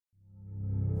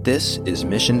This is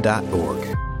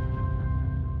Mission.org.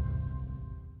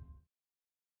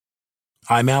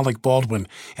 I'm Alec Baldwin,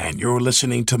 and you're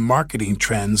listening to Marketing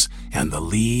Trends and the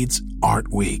Leeds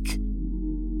Art Week.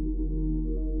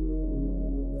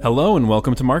 Hello and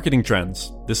welcome to Marketing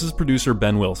Trends. This is producer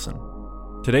Ben Wilson.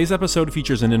 Today's episode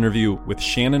features an interview with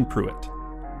Shannon Pruitt.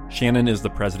 Shannon is the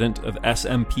president of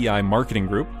SMPI Marketing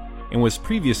Group and was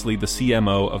previously the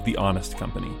CMO of The Honest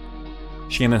Company.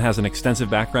 Shannon has an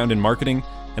extensive background in marketing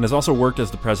and has also worked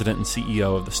as the president and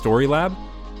CEO of the Story Lab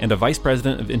and a vice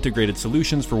president of integrated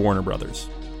solutions for Warner Brothers.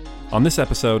 On this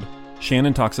episode,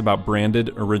 Shannon talks about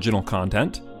branded original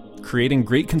content, creating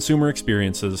great consumer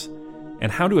experiences,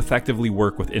 and how to effectively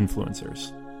work with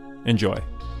influencers. Enjoy.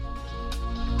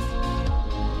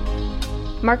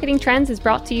 Marketing Trends is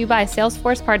brought to you by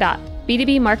Salesforce Pardot,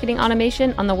 B2B marketing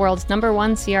automation on the world's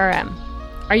 #1 CRM.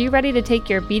 Are you ready to take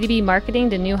your B2B marketing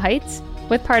to new heights?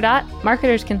 With Pardot,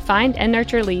 marketers can find and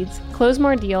nurture leads, close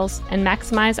more deals, and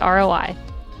maximize ROI.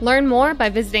 Learn more by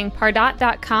visiting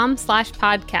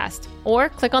pardot.com/podcast or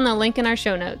click on the link in our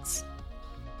show notes.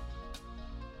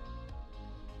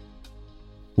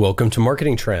 Welcome to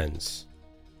Marketing Trends.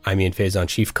 I'm Ian Faison,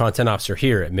 Chief Content Officer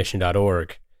here at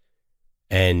Mission.org.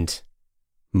 And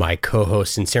my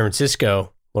co-host in San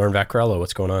Francisco, Lauren Vaccarello.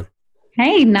 What's going on?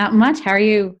 Hey, not much. How are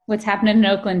you? What's happening in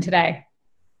Oakland today?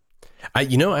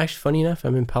 Actually, funny enough,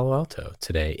 I'm in Palo Alto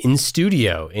today, in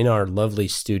studio, in our lovely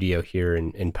studio here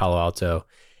in Palo Alto.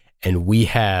 And we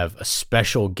have a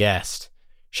special guest,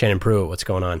 Shannon Pruitt. What's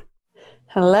going on?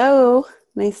 Hello.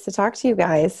 Nice to talk to you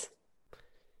guys.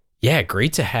 Yeah,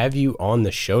 great to have you on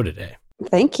the show today.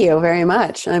 Thank you very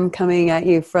much. I'm coming at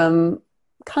you from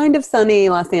kind of sunny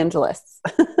Los Angeles.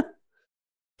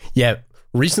 Yeah,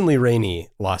 recently rainy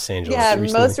Los Angeles. Yeah,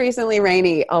 most recently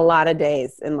rainy a lot of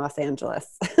days in Los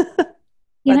Angeles.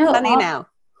 Sunny now.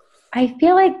 I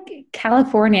feel like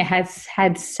California has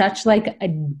had such like a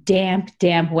damp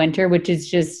winter, which is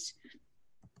just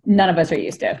none of us are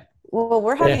used to. Well,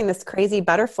 we're having this crazy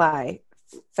butterfly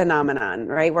phenomenon,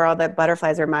 right? Where all the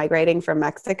butterflies are migrating from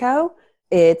Mexico.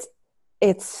 It's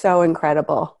so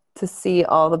incredible to see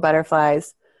all the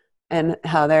butterflies and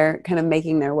how they're kind of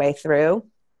making their way through.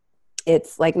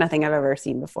 It's like nothing I've ever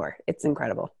seen before. It's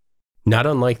incredible. Not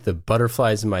unlike the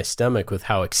butterflies in my stomach with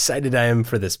how excited I am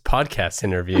for this podcast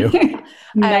interview.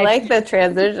 I like the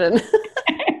transition.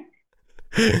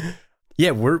 Yeah,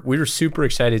 we were super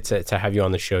excited to have you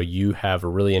on the show. You have a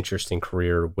really interesting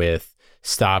career with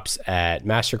stops at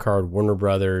MasterCard, Warner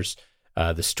Brothers,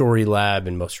 the Story Lab,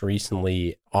 and most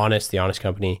recently, The Honest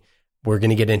Company. We're going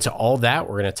to get into all that.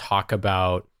 We're going to talk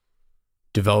about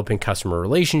developing customer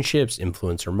relationships,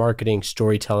 influencer marketing,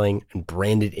 storytelling, and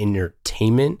branded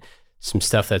entertainment. Some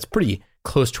stuff that's pretty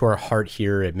close to our heart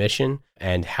here at Mission,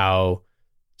 and how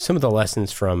some of the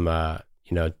lessons from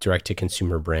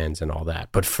direct-to-consumer brands and all that.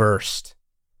 But first,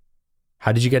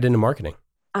 how did you get into marketing?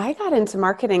 I got into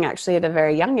marketing actually at a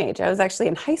very young age. I was actually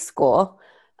in high school,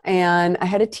 and I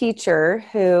had a teacher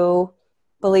who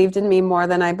believed in me more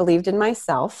than I believed in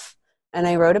myself. And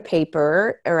I wrote a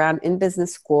paper in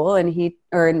business school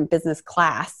in business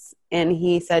class. And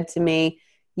he said to me,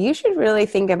 you should really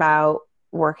think about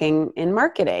working in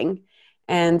marketing.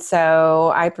 And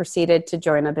so I proceeded to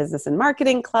join a business and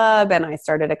marketing club, and I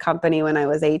started a company when I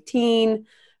was 18.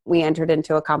 We entered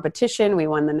into a competition. We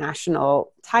won the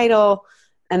national title.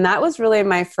 And that was really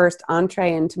my first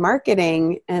entree into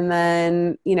marketing. And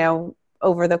then,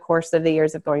 over the course of the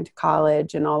years of going to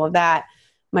college and all of that,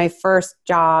 my first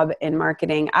job in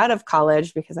marketing out of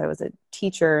college, because I was a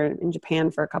teacher in Japan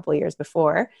for a couple of years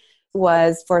before,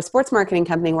 was for a sports marketing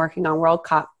company working on World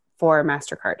Cup for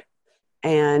MasterCard.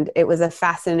 And it was a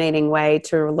fascinating way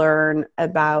to learn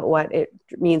about what it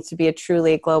means to be a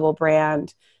truly global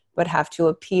brand, but have to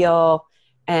appeal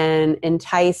and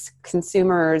entice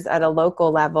consumers at a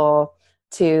local level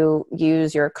to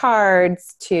use your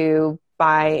cards, to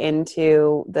buy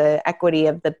into the equity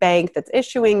of the bank that's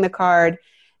issuing the card,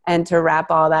 and to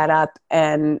wrap all that up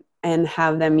and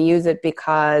have them use it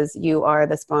because you are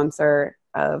the sponsor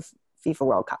of FIFA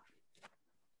World Cup.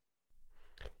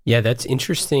 Yeah, that's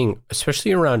interesting,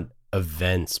 especially around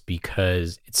events,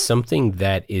 because it's something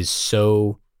that is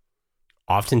so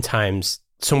oftentimes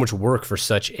so much work for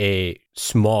such a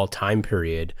small time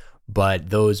period, but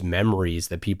those memories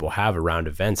that people have around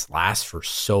events last for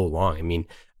so long. I mean,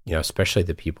 especially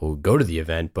the people who go to the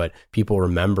event, but people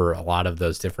remember a lot of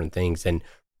those different things.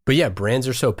 But yeah, brands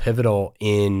are so pivotal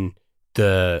in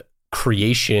the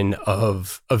creation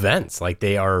of events. Like,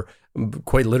 they are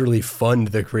quite literally fund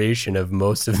the creation of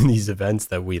most of these events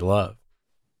that we love.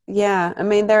 Yeah. I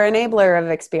mean, they're enabler of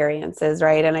experiences,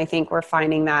 right? And I think we're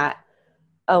finding that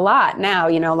a lot now.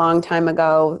 A long time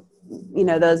ago,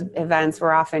 those events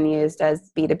were often used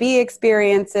as B2B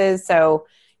experiences. So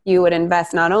you would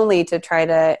invest not only to try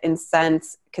to incent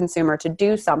consumer to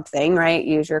do something, right?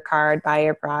 Use your card, buy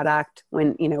your product,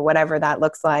 when, whatever that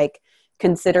looks like,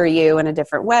 consider you in a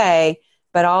different way,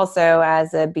 but also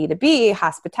as a B2B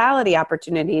hospitality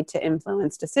opportunity to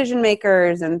influence decision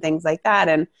makers and things like that.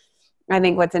 And I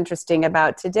think what's interesting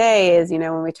about today is,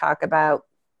 when we talk about,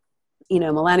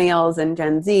 millennials and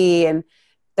Gen Z, and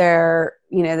they're,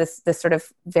 this sort of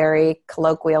very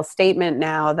colloquial statement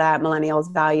now that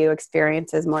millennials value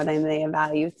experiences more than they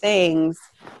value things.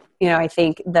 I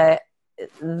think that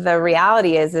the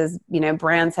reality is,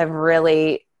 brands have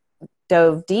really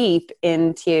dove deep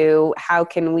into how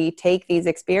can we take these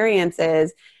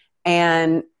experiences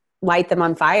and light them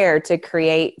on fire to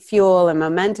create fuel and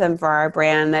momentum for our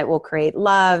brand that will create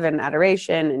love and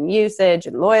adoration and usage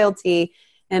and loyalty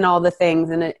and all the things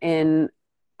in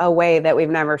a way that we've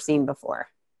never seen before.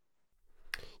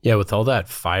 Yeah, with all that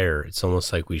fire, it's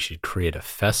almost like we should create a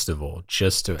festival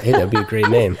just to, hey, that'd be a great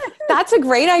name. That's a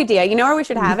great idea. You know where we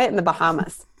should have it? In the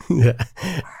Bahamas. Yeah.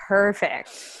 Perfect.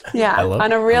 Yeah,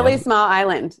 on a really small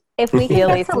island. If we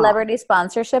can get celebrity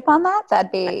sponsorship on that,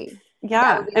 that'd be...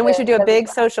 Yeah, and we should do a big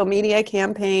social media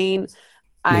campaign.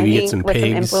 Maybe get some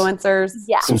pigs, some influencers.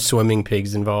 Yeah. Some swimming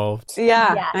pigs involved.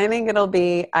 Yeah, I think it'll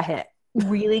be a hit.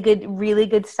 Really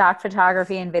good stock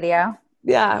photography and video.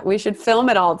 Yeah, we should film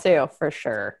it all too, for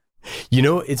sure.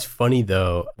 It's funny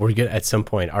though. We're good at some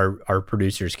point. Our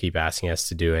producers keep asking us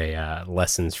to do a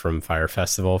lessons from Fire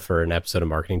Festival for an episode of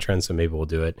Marketing Trends. So maybe we'll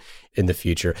do it in the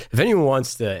future. If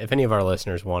any of our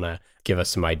listeners want to give us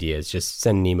some ideas, just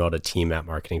send an email to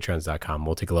team@marketingtrends.com.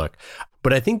 We'll take a look.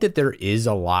 But I think that there is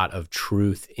a lot of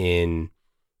truth in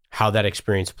how that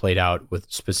experience played out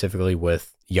specifically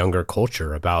with younger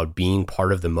culture, about being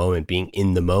part of the moment, being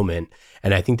in the moment.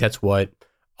 And I think that's what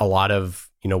a lot of,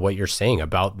 what you're saying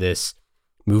about this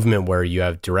movement where you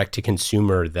have direct to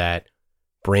consumer, that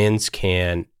brands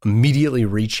can immediately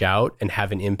reach out and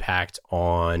have an impact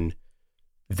on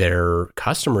their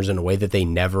customers in a way that they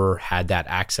never had that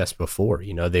access before.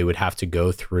 They would have to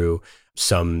go through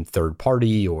some third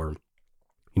party or,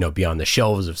 be on the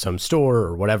shelves of some store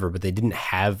or whatever, but they didn't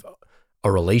have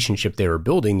a relationship they were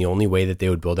building. The only way that they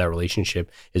would build that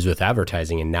relationship is with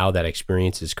advertising. And now that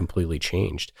experience is completely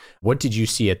changed. What did you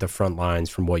see at the front lines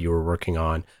from what you were working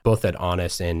on, both at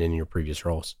Honest and in your previous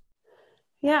roles?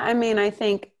 Yeah, I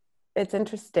think it's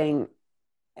interesting.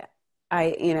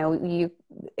 You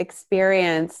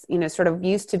experience, sort of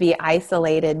used to be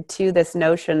isolated to this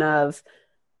notion of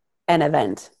an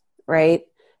event, right?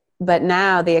 But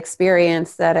now the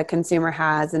experience that a consumer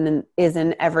has is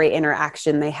in every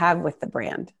interaction they have with the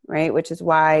brand, right? Which is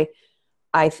why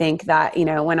I think that,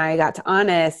 when I got to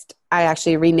Honest, I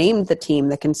actually renamed the team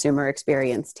the Consumer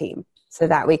Experience Team, so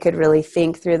that we could really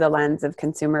think through the lens of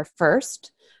consumer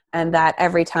first, and that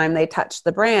every time they touch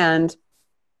the brand,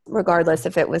 regardless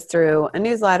if it was through a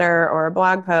newsletter or a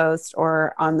blog post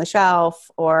or on the shelf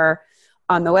or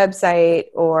on the website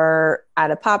or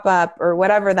at a pop-up or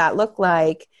whatever that looked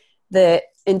like, the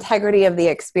integrity of the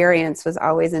experience was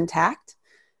always intact.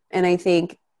 And I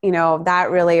think, that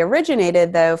really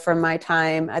originated though from my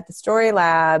time at the Story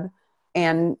Lab,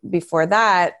 and before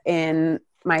that in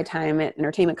my time at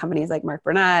entertainment companies like Mark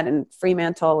Burnett and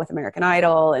Fremantle with American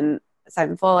Idol and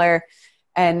Simon Fuller.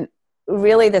 And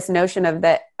really this notion of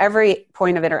that every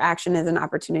point of interaction is an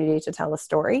opportunity to tell a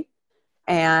story.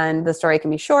 And the story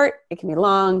can be short, it can be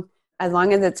long. As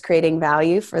long as it's creating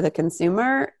value for the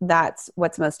consumer, that's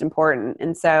what's most important.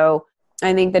 And so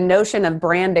I think the notion of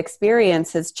brand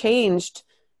experience has changed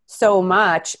so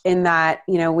much in that,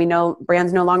 we know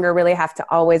brands no longer really have to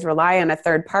always rely on a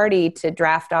third party to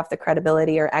draft off the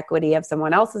credibility or equity of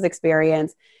someone else's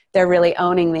experience. They're really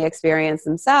owning the experience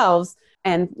themselves.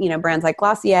 And, brands like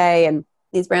Glossier and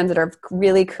these brands that are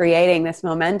really creating this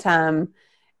momentum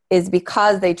is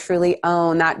because they truly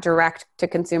own that direct to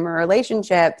consumer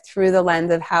relationship through the lens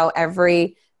of how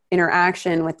every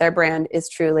interaction with their brand is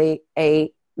truly a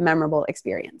memorable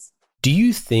experience. Do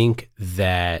you think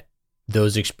that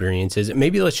those experiences,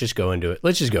 maybe let's just go into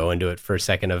it for a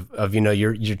second of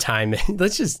your time.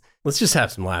 let's just have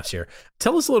some laughs here.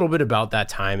 Tell us a little bit about that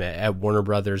time at Warner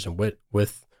Brothers and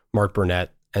with Mark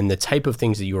Burnett and the type of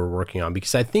things that you were working on,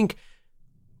 because I think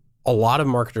a lot of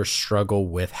marketers struggle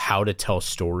with how to tell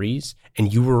stories,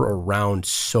 and you were around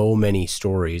so many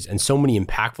stories and so many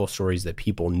impactful stories that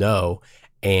people know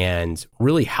and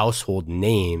really household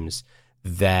names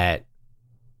that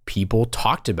people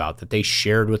talked about, that they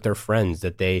shared with their friends,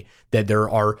 that there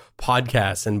are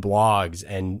podcasts and blogs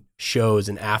and shows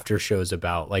and after shows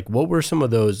about? Like, what were some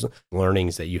of those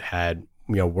learnings that you had,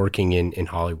 working in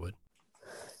Hollywood?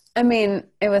 I mean,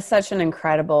 it was such an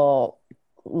incredible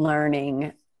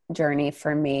learning journey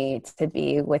for me to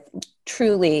be with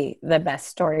truly the best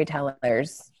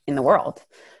storytellers in the world.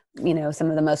 Some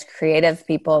of the most creative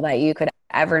people that you could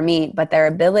ever meet, but their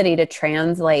ability to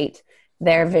translate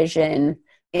their vision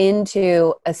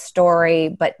into a story,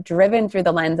 but driven through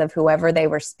the lens of whoever they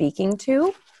were speaking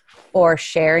to or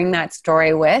sharing that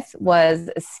story with, was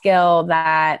a skill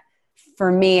that for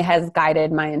me has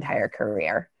guided my entire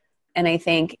career. And I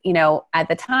think, at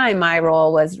the time, my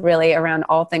role was really around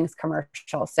all things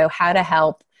commercial. So how to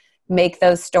help make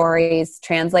those stories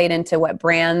translate into what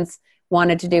brands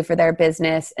wanted to do for their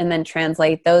business, and then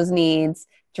translate those needs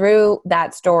through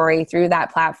that story, through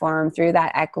that platform, through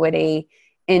that equity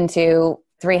into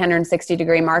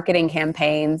 360-degree marketing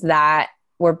campaigns that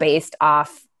were based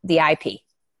off the IP.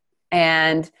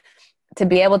 And to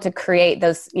be able to create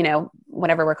those,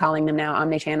 whatever we're calling them now,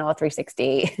 omnichannel,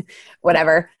 360,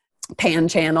 whatever, pan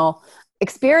channel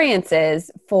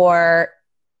experiences for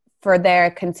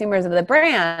their consumers of the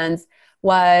brands,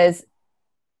 was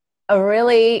a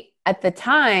really, at the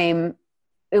time,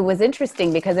 it was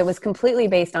interesting because it was completely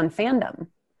based on fandom.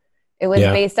 It was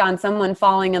based on someone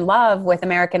falling in love with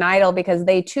American Idol because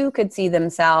they too could see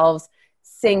themselves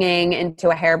singing into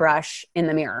a hairbrush in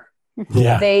the mirror.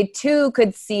 Yeah. They too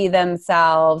could see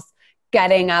themselves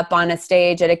getting up on a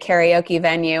stage at a karaoke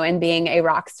venue and being a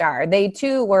rock star. They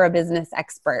too were a business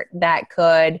expert that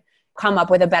could come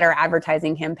up with a better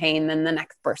advertising campaign than the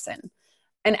next person.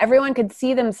 And everyone could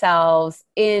see themselves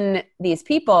in these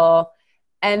people.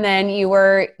 And then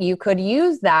you could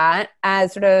use that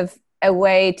as sort of a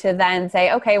way to then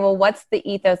say, okay, well, what's the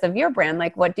ethos of your brand?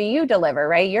 Like, what do you deliver,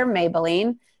 right? You're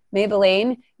Maybelline.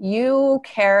 Maybelline, you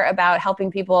care about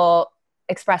helping people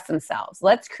express themselves.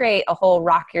 Let's create a whole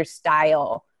rock your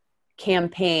style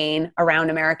campaign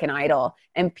around American Idol.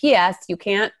 And P.S., you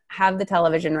can't have the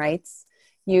television rights.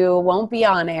 You won't be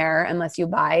on air unless you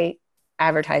buy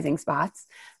advertising spots.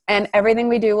 And everything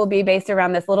we do will be based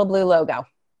around this little blue logo.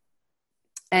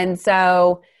 And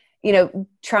so,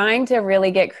 trying to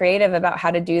really get creative about how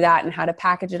to do that and how to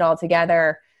package it all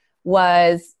together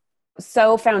was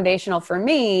so foundational for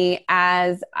me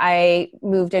as I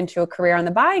moved into a career on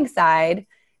the buying side,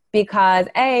 because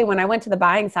when I went to the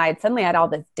buying side, suddenly I had all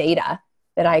this data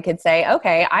that I could say,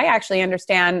 okay, I actually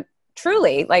understand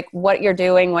truly like what you're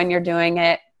doing, when you're doing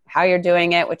it, how you're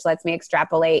doing it, which lets me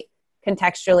extrapolate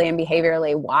contextually and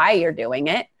behaviorally why you're doing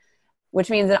it, which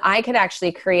means that I could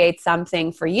actually create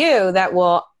something for you that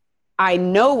I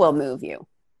know will move you,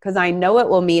 because I know it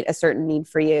will meet a certain need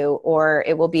for you, or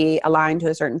it will be aligned to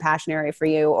a certain passion area for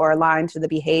you, or aligned to the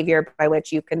behavior by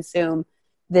which you consume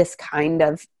this kind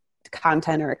of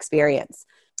content or experience.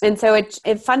 And so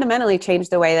it fundamentally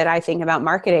changed the way that I think about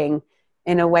marketing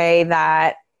in a way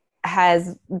that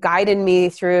has guided me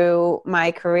through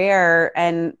my career,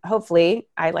 and hopefully,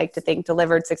 I like to think,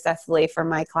 delivered successfully for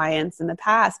my clients in the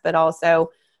past, but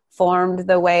also formed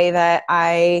the way that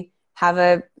I have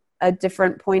a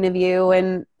different point of view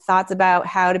and thoughts about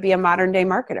how to be a modern day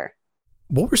marketer.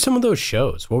 What were some of those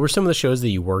shows? What were some of the shows that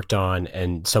you worked on,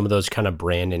 and some of those kind of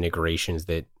brand integrations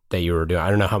that you were doing? I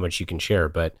don't know how much you can share,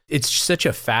 but it's such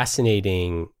a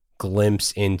fascinating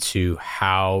glimpse into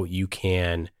how you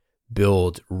can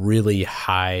build really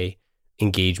high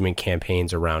engagement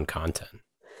campaigns around content.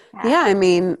 Yeah, I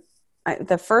mean,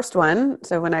 the first one,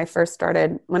 so when I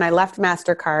left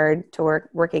MasterCard to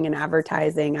working in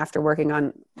advertising after working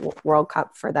on World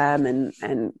Cup for them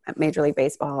and Major League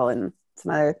Baseball and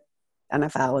some other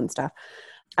NFL and stuff,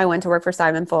 I went to work for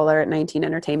Simon Fuller at 19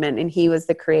 Entertainment, and he was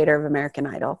the creator of American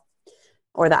Idol,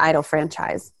 or the Idol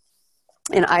franchise.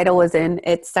 And Idol was in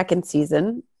its second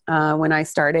season when I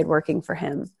started working for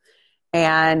him.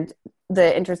 And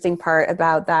the interesting part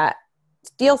about that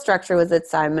deal structure was that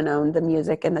Simon owned the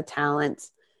music and the talent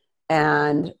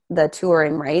and the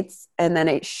touring rights, and then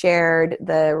it shared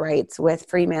the rights with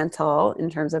Fremantle in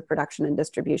terms of production and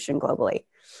distribution globally.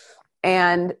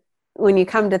 And when you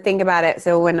come to think about it,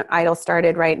 so when Idol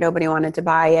started, right, nobody wanted to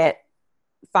buy it.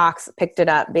 Fox picked it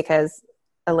up because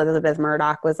Elizabeth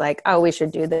Murdoch was like, oh, we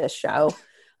should do this show.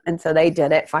 And so they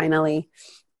did it finally.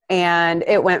 And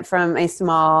it went from a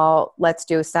small, let's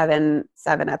do seven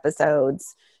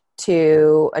episodes,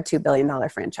 to a $2 billion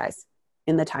franchise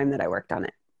in the time that I worked on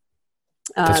it.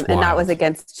 And that was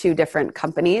against two different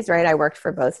companies, right? I worked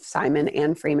for both Simon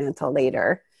and Fremantle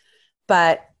later.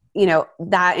 But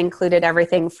that included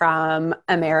everything from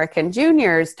American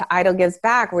Juniors to Idol Gives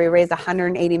Back, where we raised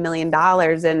 $180 million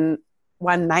in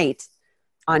one night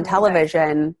on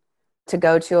television to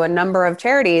go to a number of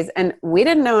charities. And we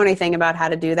didn't know anything about how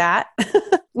to do that.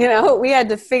 We had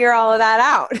to figure all of that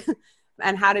out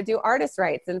and how to do artist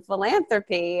rights and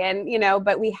philanthropy. And,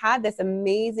 but we had this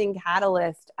amazing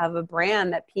catalyst of a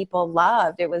brand that people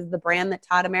loved. It was the brand that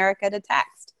taught America to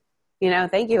text.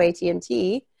 Thank you,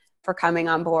 AT&T, for coming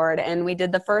on board. And we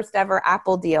did the first ever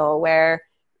Apple deal where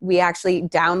we actually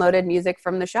downloaded music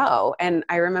from the show. And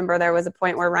I remember there was a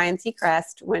point where Ryan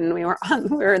Seacrest, when we were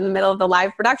in the middle of the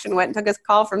live production, went and took his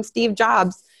call from Steve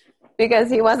Jobs because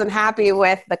he wasn't happy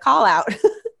with the call out.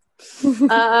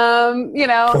 There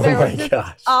were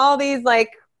just all these like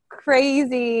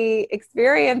crazy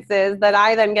experiences that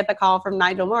I then get the call from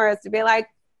Nigel Morris to be like,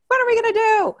 what are we going to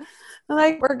do? I'm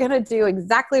like, we're going to do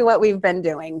exactly what we've been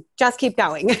doing. Just keep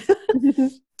going.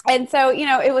 And so,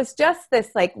 it was just this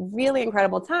like really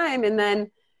incredible time. And then,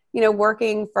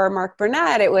 working for Mark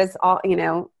Burnett, it was all,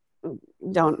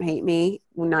 don't hate me.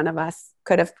 None of us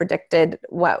could have predicted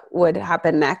what would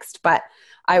happen next, but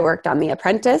I worked on The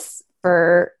Apprentice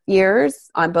for years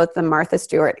on both the Martha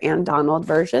Stewart and Donald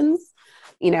versions,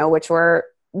 which were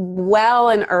well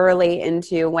and early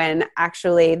into when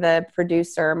actually the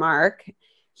producer, Mark,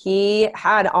 he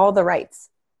had all the rights,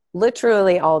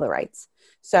 literally all the rights.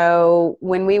 So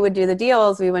when we would do the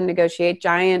deals, we would negotiate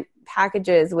giant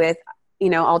packages with,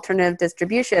 alternative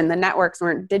distribution. The networks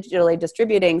weren't digitally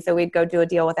distributing. So we'd go do a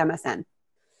deal with MSN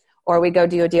or we'd go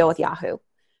do a deal with Yahoo.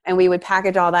 And we would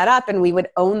package all that up and we would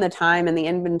own the time and the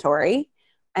inventory.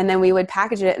 And then we would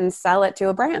package it and sell it to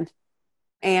a brand.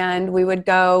 And we would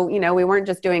go, we weren't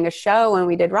just doing a show when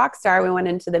we did Rockstar. We went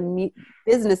into the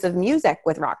business of music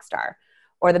with Rockstar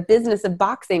or the business of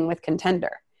boxing with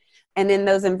Contender. And in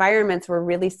those environments were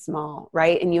really small,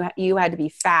 right? And you had to be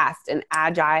fast and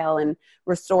agile and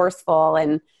resourceful.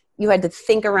 And you had to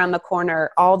think around the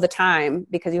corner all the time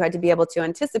because you had to be able to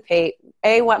anticipate,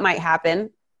 A, what might happen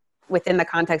within the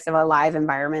context of a live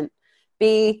environment.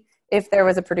 B, if there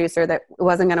was a producer that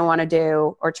wasn't going to want to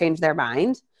do or change their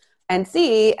mind. And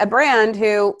C, a brand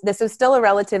who this was still a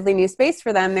relatively new space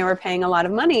for them. They were paying a lot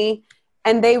of money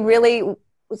and they really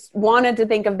wanted to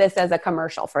think of this as a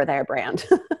commercial for their brand.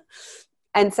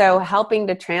 And so helping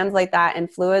to translate that and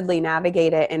fluidly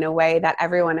navigate it in a way that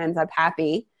everyone ends up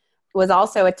happy was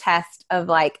also a test of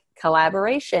like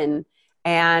collaboration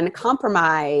and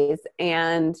compromise.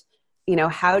 And,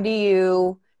 how do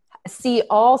you see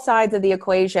all sides of the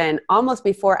equation almost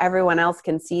before everyone else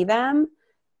can see them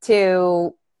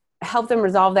to help them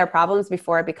resolve their problems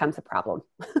before it becomes a problem,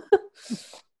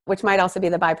 which might also be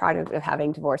the byproduct of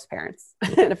having divorced parents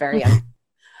at a very young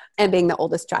and being the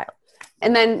oldest child.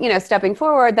 And then, stepping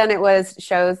forward, then it was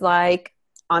shows like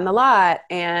On the Lot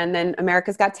and then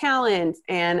America's Got Talent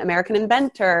and American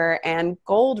Inventor and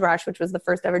Gold Rush, which was the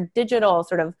first ever digital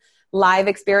sort of live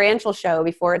experiential show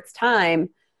before its time.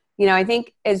 I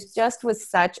think it just was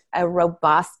such a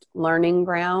robust learning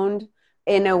ground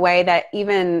in a way that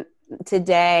even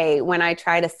today, when I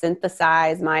try to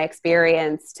synthesize my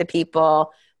experience to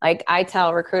people, like I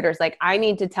tell recruiters, like I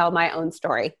need to tell my own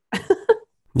story.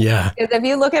 Yeah. Because if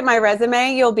you look at my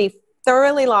resume, you'll be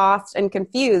thoroughly lost and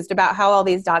confused about how all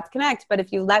these dots connect. But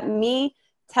if you let me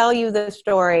tell you the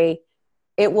story,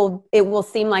 it will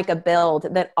seem like a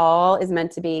build that all is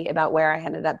meant to be about where I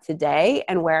ended up today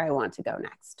and where I want to go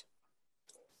next.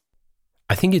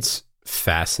 I think it's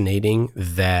fascinating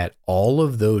that all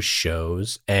of those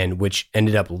shows and which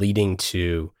ended up leading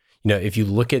to, if you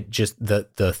look at just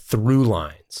the through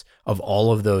lines of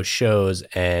all of those shows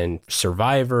and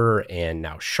Survivor and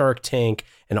now Shark Tank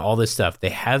and all this stuff, they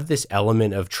have this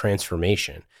element of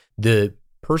transformation. The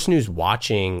person who's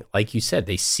watching, like you said,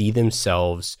 they see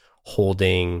themselves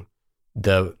holding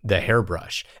the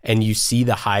hairbrush and you see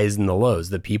the highs and the lows,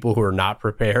 the people who are not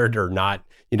prepared or not,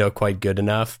 quite good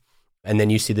enough. And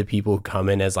then you see the people who come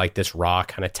in as like this raw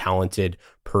kind of talented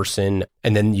person.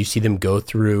 And then you see them go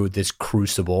through this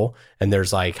crucible and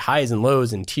there's like highs and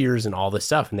lows and tears and all this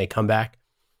stuff. And they come back,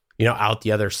 out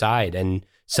the other side. And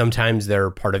sometimes they're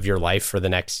part of your life for the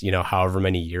next, however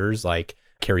many years, like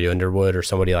Carrie Underwood or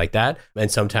somebody like that.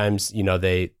 And sometimes,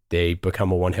 they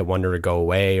become a one-hit wonder to go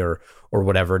away or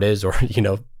whatever it is, or,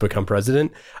 become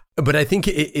president. But I think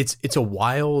it's a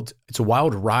wild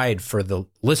ride for the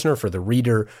listener, for the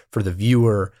reader, for the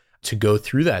viewer to go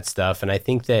through that stuff. And I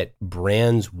think that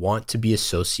brands want to be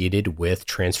associated with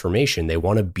transformation. They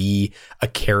want to be a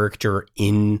character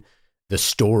in the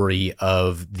story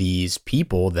of these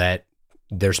people that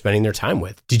they're spending their time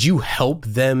with. Did you help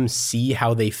them see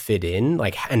how they fit in?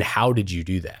 And how did you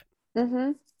do that?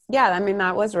 Mm-hmm. Yeah, I mean,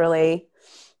 that was really,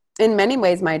 in many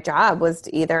ways, my job was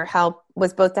to either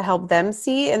was both to help them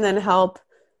see and then help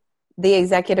the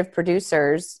executive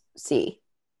producers see,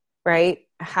 right?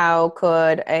 How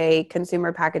could a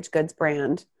consumer packaged goods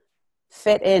brand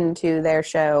fit into their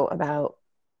show about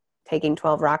taking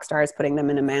 12 rock stars, putting them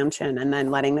in a mansion, and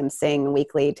then letting them sing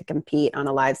weekly to compete on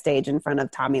a live stage in front of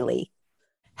Tommy Lee?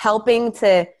 Helping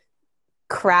to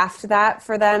craft that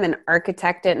for them and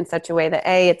architect it in such a way that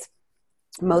A, it's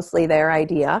mostly their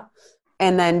idea,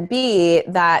 and then B,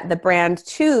 that the brand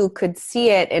too could see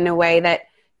it in a way that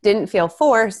didn't feel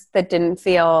forced, that didn't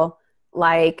feel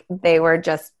like they were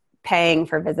just paying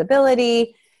for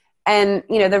visibility. And,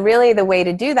 the way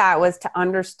to do that was to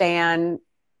understand,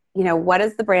 what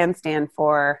does the brand stand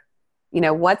for?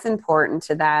 What's important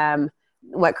to them?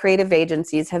 What creative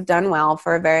agencies have done well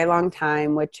for a very long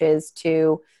time, which is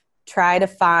to try to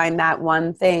find that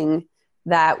one thing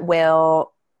that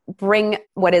will bring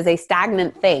what is a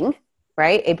stagnant thing,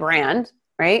 right? A brand,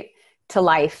 right? To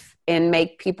life and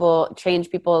change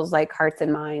people's like hearts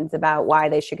and minds about why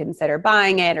they should consider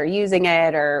buying it or using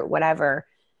it or whatever.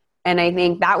 And I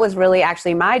think that was really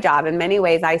actually my job. In many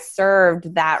ways, I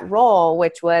served that role,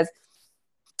 which was,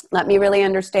 let me really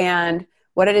understand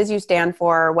what it is you stand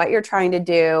for, what you're trying to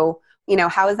do,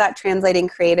 how is that translating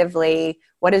creatively?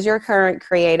 What is your current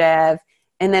creative?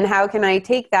 And then how can I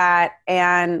take that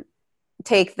and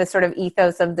take the sort of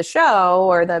ethos of the show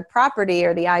or the property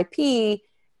or the IP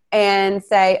and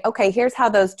say, okay, here's how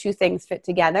those two things fit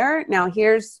together. Now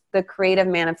here's the creative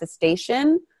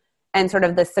manifestation and sort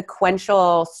of the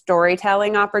sequential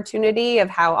storytelling opportunity of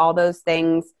how all those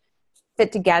things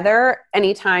fit together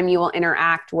anytime you will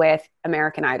interact with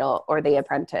American Idol or The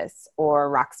Apprentice or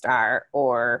Rockstar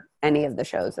or any of the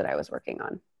shows that I was working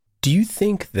on. Do you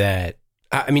think that,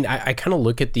 I kind of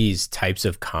look at these types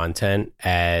of content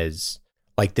as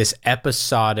like this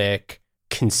episodic,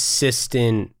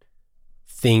 consistent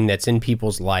thing that's in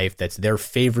people's life, that's their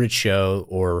favorite show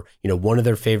or, one of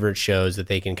their favorite shows that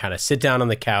they can kind of sit down on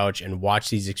the couch and watch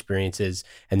these experiences.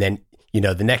 And then,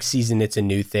 the next season, it's a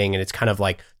new thing. And it's kind of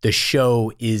like the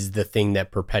show is the thing that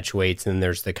perpetuates. And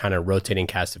there's the kind of rotating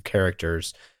cast of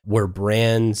characters where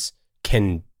brands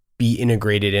can be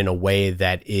integrated in a way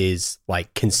that is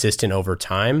like consistent over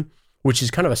time, which is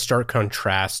kind of a stark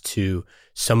contrast to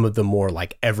some of the more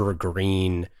like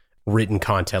evergreen written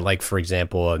content, like for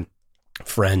example,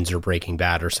 Friends or Breaking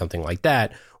Bad or something like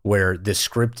that, where the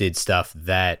scripted stuff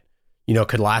that,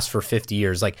 could last for 50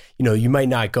 years. Like, you might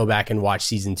not go back and watch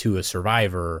season 2 of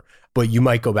Survivor, but you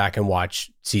might go back and watch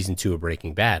season 2 of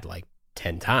Breaking Bad like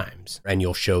 10 times and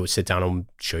you'll sit down and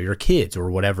show your kids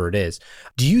or whatever it is.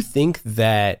 Do you think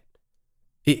that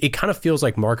it kind of feels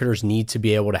like marketers need to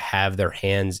be able to have their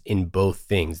hands in both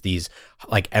things, these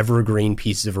like evergreen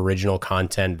pieces of original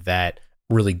content that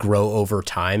really grow over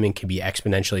time and can be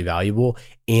exponentially valuable,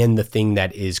 and the thing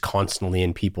that is constantly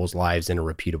in people's lives in a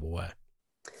repeatable way?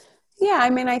 Yeah,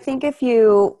 I think if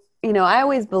I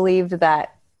always believed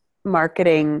that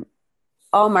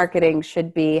all marketing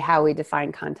should be how we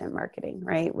define content marketing,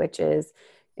 right? Which is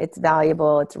it's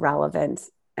valuable, it's relevant,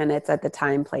 and it's at the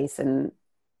time, place, and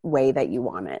way that you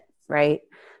want it, right?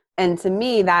 And to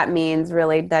me, that means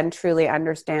really then truly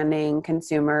understanding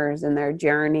consumers and their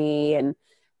journey and,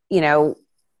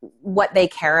 what they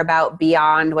care about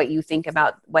beyond what you think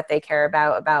about what they care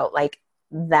about like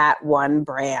that one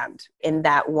brand in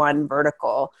that one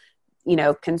vertical.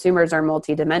 Consumers are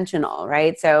multidimensional,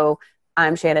 right? So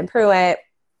I'm Shannon Pruitt.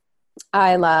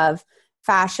 I love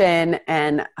fashion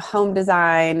and home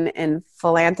design and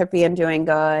philanthropy and doing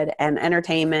good and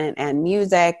entertainment and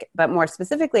music, but more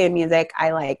specifically in music,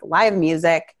 I like live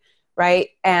music, right?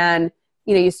 And,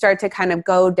 you start to kind of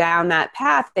go down that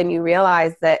path and you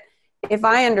realize that if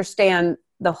I understand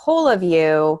the whole of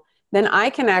you, then I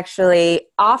can actually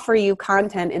offer you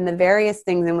content in the various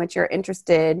things in which you're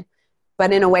interested,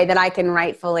 but in a way that I can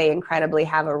rightfully, incredibly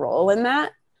have a role in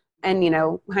that. And,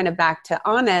 kind of back to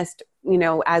Honest,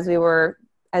 as we were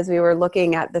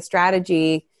looking at the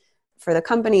strategy for the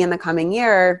company in the coming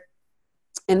year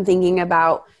and thinking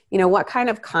about, what kind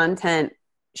of content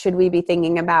should we be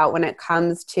thinking about when it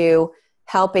comes to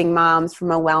helping moms from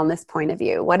a wellness point of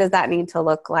view? What does that need to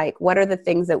look like? What are the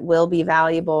things that will be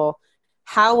valuable?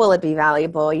 How will it be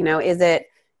valuable? Is it,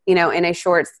 in a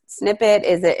short snippet?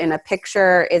 Is it in a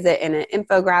picture? Is it in an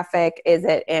infographic? Is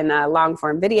it in a long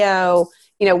form video?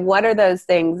 What are those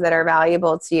things that are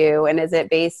valuable to you? And is it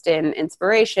based in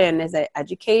inspiration? Is it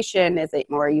education? Is it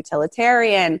more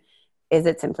utilitarian? Is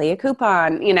it simply a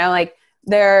coupon? When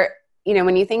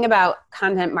you think about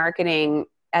content marketing,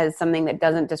 as something that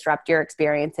doesn't disrupt your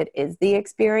experience. It is the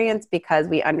experience because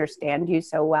we understand you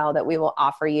so well that we will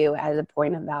offer you as a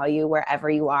point of value wherever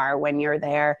you are when you're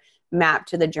there, mapped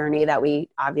to the journey that we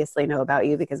obviously know about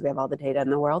you because we have all the data in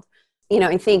the world.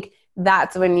 I think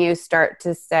that's when you start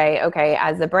to say, okay,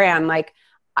 as a brand, like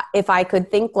if I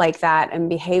could think like that and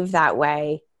behave that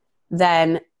way,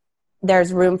 then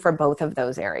there's room for both of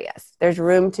those areas. There's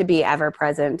room to be ever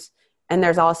present. And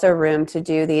there's also room to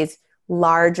do these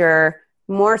larger,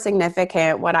 more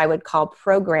significant, what I would call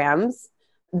programs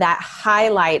that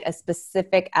highlight a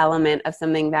specific element of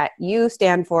something that you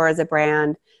stand for as a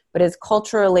brand, but is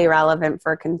culturally relevant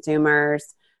for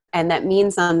consumers and that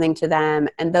means something to them.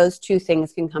 And those two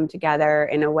things can come together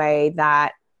in a way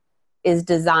that is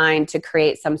designed to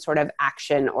create some sort of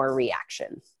action or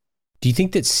reaction. Do you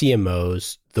think that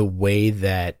CMOs, the way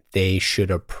that they should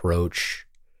approach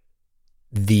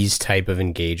these type of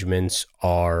engagements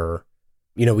are,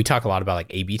 we talk a lot about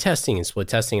like A/B testing and split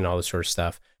testing and all this sort of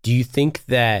stuff. Do you think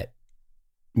that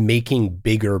making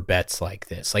bigger bets like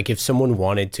this, like if someone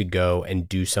wanted to go and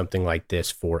do something like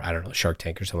this for, I don't know, Shark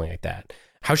Tank or something like that,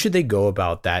 how should they go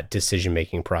about that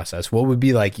decision-making process? What would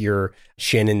be like your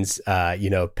Shannon's,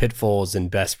 pitfalls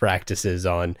and best practices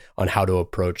on how to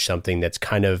approach something that's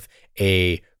kind of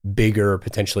a bigger,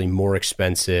 potentially more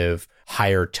expensive,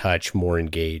 higher touch, more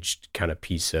engaged kind of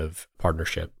piece of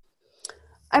partnership?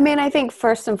 I mean, I think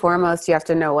first and foremost, you have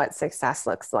to know what success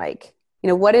looks like.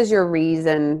 What is your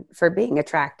reason for being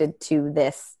attracted to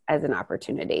this as an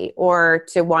opportunity or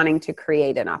to wanting to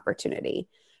create an opportunity,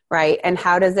 right? And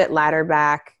how does it ladder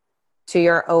back to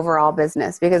your overall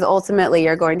business? Because ultimately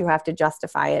you're going to have to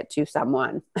justify it to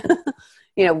someone.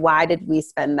 Why did we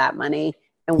spend that money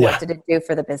and what did it do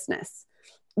for the business?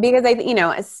 Because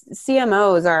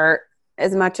CMOs are,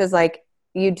 as much as like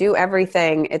you do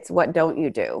everything, it's what don't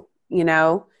you do,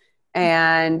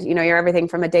 and, you're everything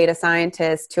from a data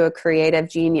scientist to a creative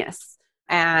genius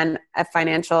and a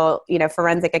financial,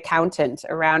 forensic accountant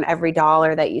around every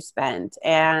dollar that you spend,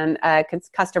 and a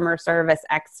customer service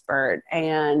expert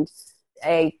and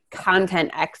a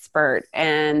content expert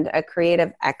and a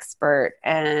creative expert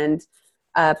and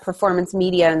a performance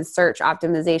media and search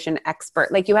optimization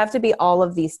expert. Like you have to be all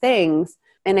of these things.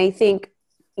 And I think,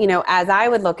 as I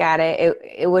would look at it,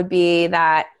 it would be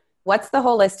that what's the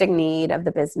holistic need of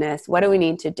the business? What do we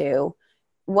need to do?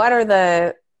 What are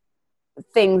the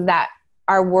things that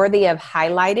are worthy of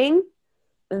highlighting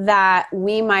that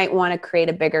we might want to create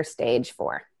a bigger stage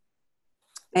for?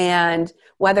 And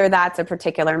whether that's a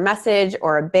particular message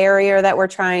or a barrier that we're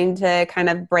trying to kind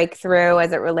of break through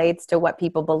as it relates to what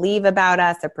people believe about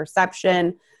us, a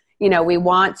perception, we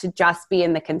want to just be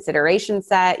in the consideration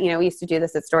set. We used to do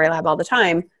this at StoryLab all the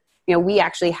time. We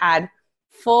actually had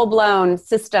full-blown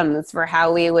systems for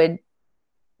how we would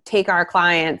take our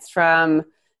clients from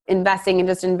investing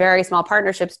in very small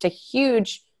partnerships to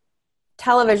huge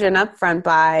television upfront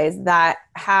buys that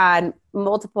had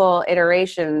multiple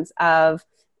iterations of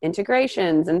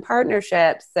integrations and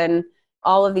partnerships and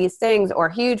all of these things, or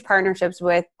huge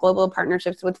global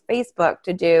partnerships with Facebook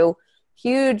to do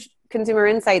huge consumer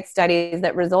insight studies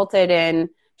that resulted in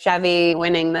Chevy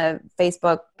winning the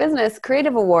Facebook Business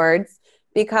Creative Awards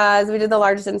because we did the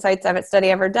largest insights study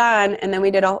ever done. And then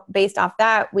based off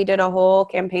that, we did a whole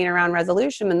campaign around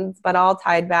resolutions, but all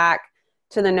tied back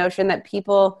to the notion that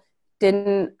people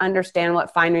didn't understand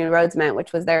what Find New Roads meant,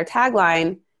 which was their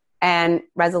tagline. And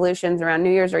resolutions around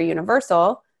New Year's are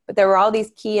universal, but there were all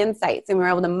these key insights and we were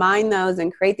able to mine those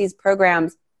and create these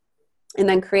programs and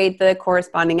then create the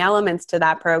corresponding elements to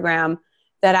that program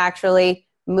that actually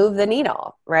move the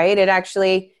needle, right? It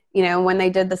actually, when they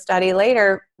did the study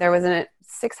later, there was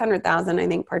 600,000, I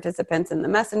think, participants in the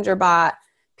messenger bot.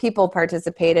 People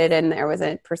participated and there was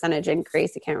a percentage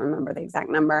increase. I can't remember the exact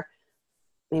number,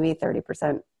 maybe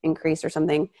 30% increase or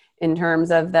something in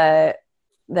terms of the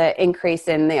increase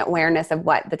in the awareness of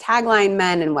what the tagline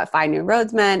meant and what Find New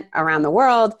Roads meant around the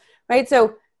world, right?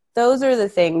 So those are the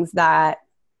things that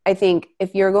I think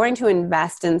if you're going to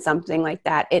invest in something like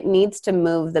that, it needs to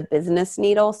move the business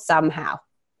needle somehow.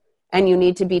 And you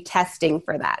need to be testing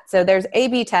for that. So there's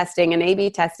A/B testing, and A/B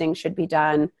testing should be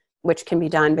done, which can be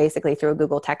done basically through a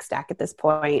Google tech stack at this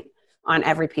point on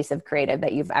every piece of creative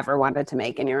that you've ever wanted to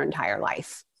make in your entire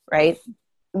life, right?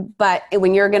 But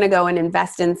when you're going to go and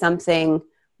invest in something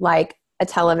like a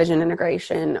television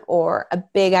integration or a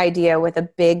big idea with a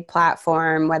big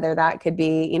platform, whether that could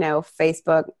be,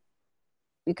 Facebook,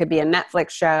 it could be a Netflix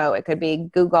show, it could be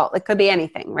Google, it could be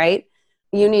anything, right?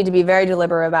 You need to be very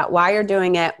deliberate about why you're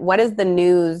doing it. What is the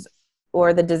news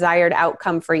or the desired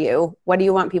outcome for you? What do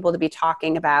you want people to be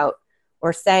talking about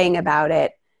or saying about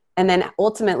it? And then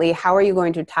ultimately, how are you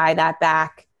going to tie that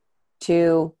back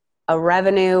to a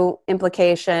revenue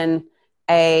implication,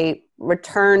 a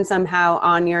return somehow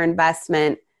on your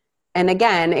investment? And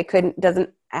again,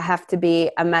 doesn't have to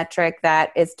be a metric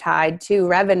that is tied to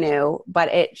revenue, but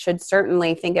it should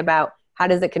certainly think about how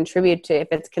does it contribute to, if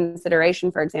it's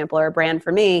consideration, for example, or a brand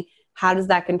for me, how does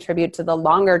that contribute to the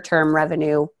longer term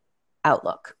revenue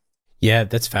outlook? Yeah,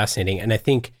 that's fascinating. And I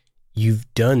think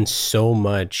you've done so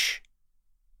much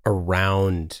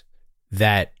around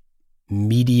that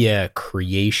media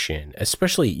creation,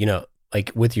 especially,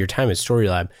 like with your time at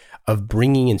Storylab, of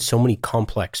bringing in so many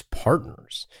complex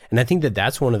partners. And I think that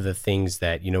that's one of the things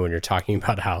that, when you're talking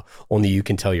about how only you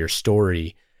can tell your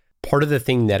story, part of the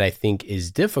thing that I think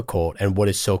is difficult and what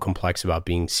is so complex about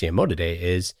being CMO today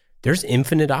is there's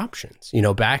infinite options.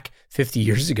 Back 50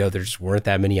 years ago, there just weren't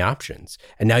that many options.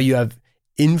 And now you have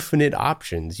infinite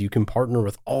options. You can partner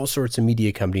with all sorts of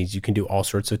media companies. You can do all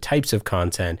sorts of types of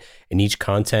content, and each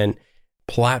content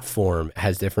platform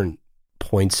has different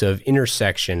points of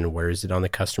intersection. Where is it on the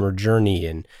customer journey,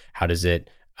 and how does it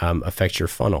affect your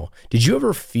funnel? Did you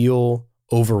ever feel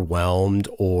overwhelmed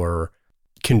or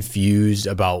confused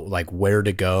about like where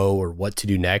to go or what to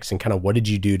do next, and kind of what did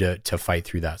you do to fight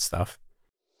through that stuff?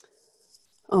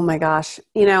 Oh my gosh.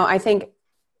 I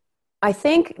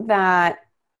think that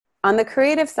on the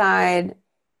creative side,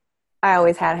 I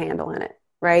always had a handle in it,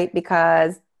 right?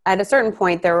 Because at a certain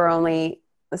point, there were only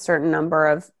a certain number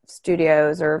of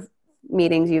studios or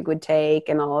meetings you would take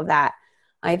and all of that.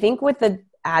 I think with the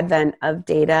advent of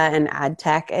data and ad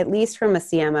tech, at least from a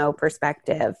CMO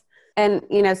perspective, and,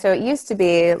 so it used to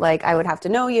be like I would have to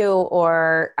know you,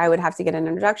 or I would have to get an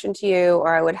introduction to you,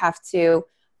 or I would have to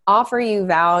offer you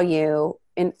value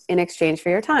in exchange for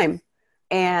your time.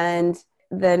 And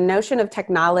the notion of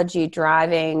technology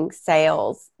driving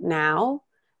sales now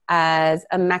as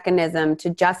a mechanism to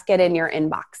just get in your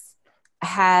inbox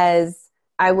has,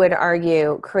 I would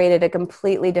argue, created a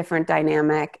completely different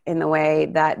dynamic in the way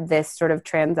that this sort of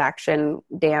transaction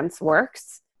dance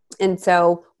works. And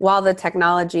so while the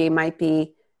technology might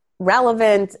be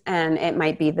relevant and it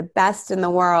might be the best in the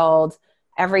world,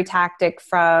 every tactic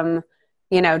from,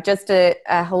 just a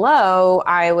hello,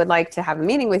 I would like to have a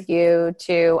meeting with you,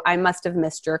 to I must have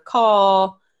missed your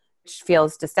call, which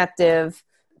feels deceptive,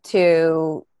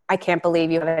 to I can't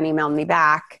believe you haven't emailed me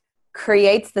back,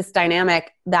 creates this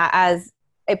dynamic that, as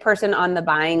a person on the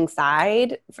buying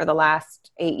side for the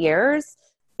last 8 years,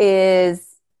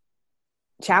 is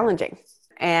challenging.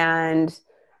 And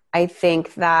I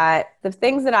think that the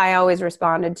things that I always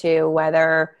responded to,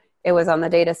 whether it was on the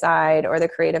data side or the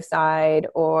creative side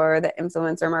or the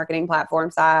influencer marketing platform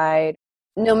side,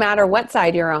 no matter what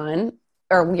side you're on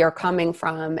or you're coming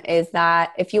from, is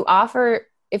that if you offer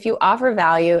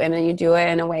value and then you do it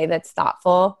in a way that's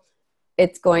thoughtful,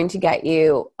 it's going to get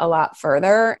you a lot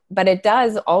further. But it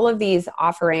does, all of these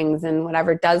offerings and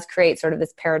whatever does create sort of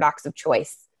this paradox of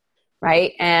choice,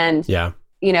 right? And,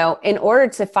 in order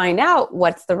to find out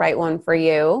what's the right one for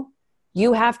you,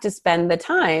 you have to spend the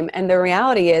time. And the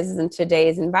reality is, in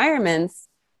today's environments,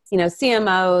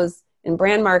 CMOs and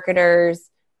brand marketers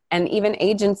and even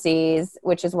agencies,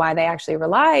 which is why they actually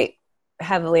rely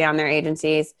heavily on their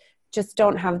agencies, just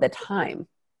don't have the time.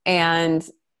 And,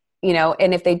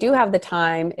 and if they do have the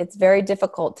time, it's very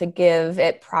difficult to give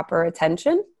it proper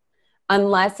attention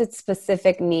unless it's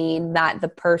specific need that the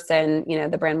person,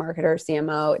 the brand marketer,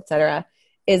 CMO, et cetera,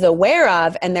 is aware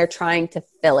of, and they're trying to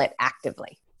fill it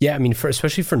actively. Yeah, I mean,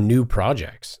 especially for new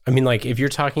projects. I mean, like if you're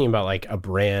talking about like a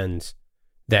brand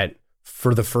that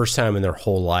for the first time in their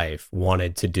whole life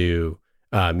wanted to do,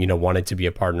 wanted to be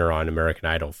a partner on American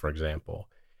Idol, for example.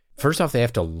 First off, they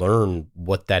have to learn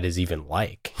what that is even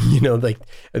like. Like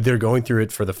they're going through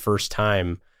it for the first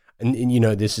time. And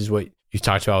this is what you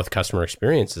talked about with customer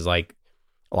experience, is like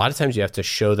a lot of times you have to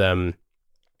show them,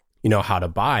 how to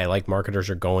buy. Like marketers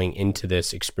are going into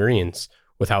this experience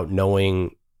without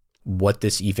knowing what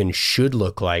this even should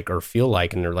look like or feel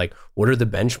like. And they're like, what are the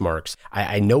benchmarks?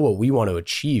 I know what we want to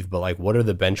achieve, but like, what are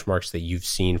the benchmarks that you've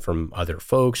seen from other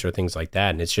folks or things like that?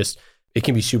 And it's just, it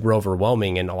can be super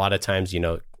overwhelming. And a lot of times, we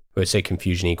would say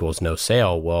confusion equals no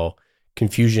sale. Well,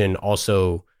 confusion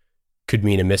also could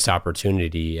mean a missed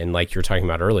opportunity. And like you're talking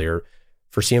about earlier,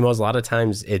 for CMOs, a lot of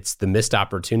times it's the missed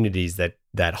opportunities that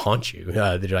haunt you.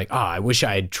 They're like, I wish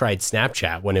I had tried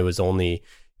Snapchat when it was only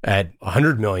at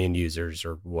 100 million users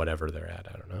or whatever they're at.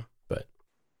 I don't know, but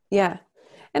yeah.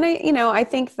 And I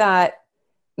think that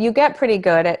you get pretty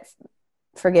good at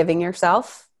forgiving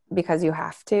yourself because you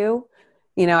have to.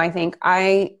 I think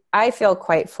I feel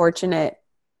quite fortunate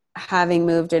having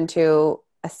moved into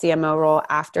a CMO role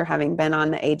after having been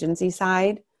on the agency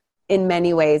side, in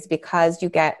many ways because you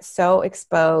get so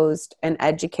exposed and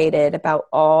educated about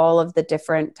all of the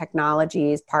different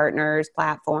technologies, partners,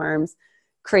 platforms,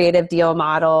 creative deal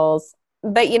models.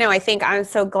 But, I think I'm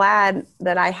so glad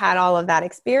that I had all of that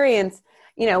experience,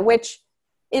 which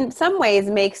in some ways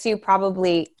makes you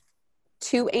probably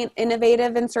too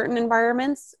innovative in certain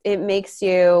environments. It makes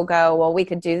you go, well, we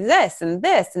could do this and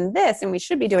this and this, and we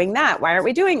should be doing that. Why aren't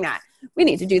we doing that? We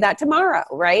need to do that tomorrow,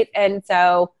 right? And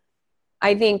so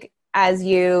I think as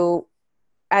you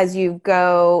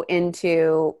go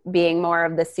into being more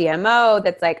of the CMO,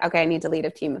 that's like, okay, I need to lead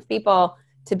a team of people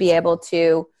to be able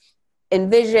to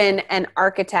envision and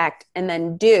architect and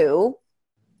then do,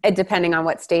 depending on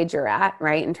what stage you're at,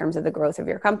 right? In terms of the growth of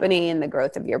your company and the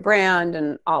growth of your brand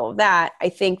and all of that. I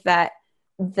think that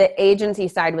the agency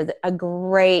side was a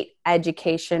great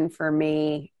education for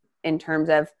me in terms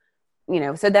of,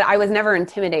 so that I was never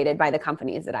intimidated by the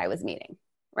companies that I was meeting,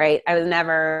 right? I was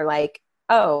never like,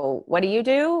 oh, what do you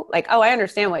do? Like, oh, I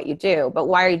understand what you do, but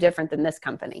why are you different than this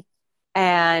company?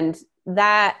 And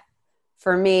that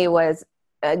for me was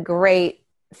a great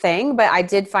thing, but I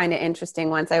did find it interesting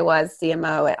once I was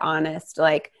CMO at Honest,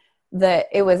 like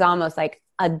it was almost like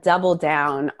a double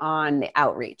down on the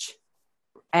outreach.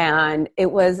 And it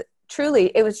was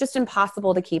just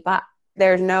impossible to keep up.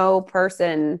 There's no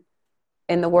person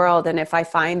in the world. And if I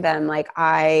find them, like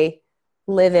I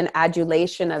live in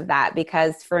adulation of that,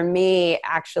 because for me,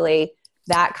 actually,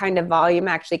 that kind of volume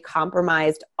actually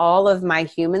compromised all of my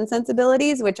human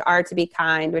sensibilities, which are to be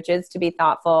kind, which is to be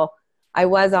thoughtful. I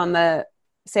was on the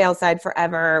sales side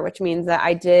forever, which means that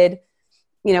I did,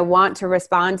 want to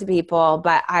respond to people,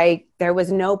 but there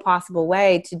was no possible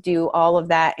way to do all of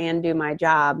that and do my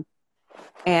job.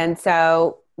 And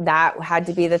so that had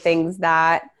to be the things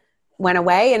that went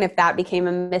away. And if that became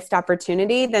a missed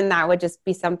opportunity, then that would just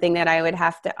be something that I would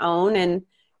have to own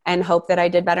and hope that I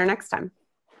did better next time.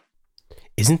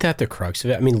 Isn't that the crux of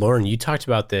it? I mean, Lauren, you talked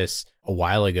about this a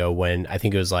while ago when I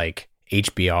think it was like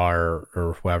HBR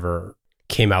or whoever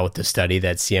came out with the study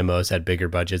that CMOs had bigger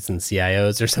budgets than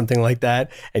CIOs or something like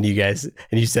that. And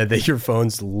you said that your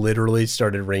phones literally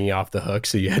started ringing off the hook.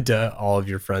 So you had to, all of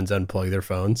your friends unplug their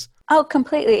phones. Oh,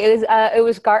 completely. It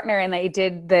was Gartner, and they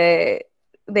did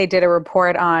a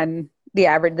report on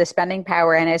the spending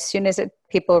power. And as soon as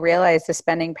people realized the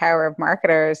spending power of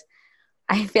marketers,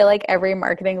 I feel like every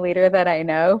marketing leader that I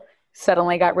know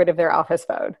suddenly got rid of their office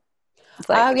phone.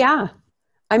 Oh yeah.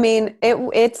 I mean,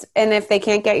 it's, and if they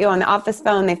can't get you on the office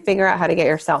phone, they figure out how to get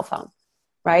your cell phone.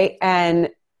 Right. And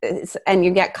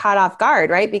you get caught off guard,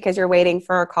 right? Because you're waiting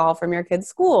for a call from your kid's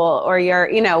school or your,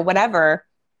 whatever.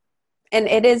 And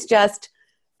it is just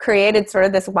created sort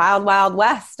of this wild, wild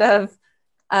west of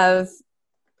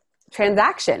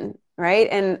transaction. Right.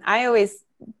 And I always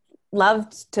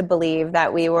loved to believe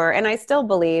that we were, and I still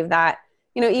believe that,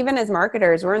 even as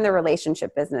marketers, we're in the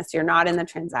relationship business. You're not in the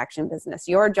transaction business.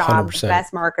 Your job, 100%.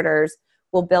 Best marketers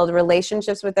will build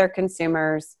relationships with their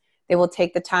consumers. They will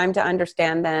take the time to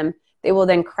understand them. They will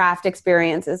then craft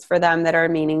experiences for them that are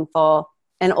meaningful.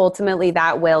 And ultimately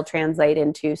that will translate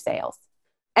into sales.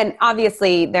 And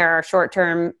obviously there are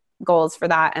short-term goals for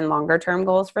that and longer-term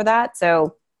goals for that.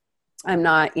 So I'm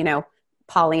not,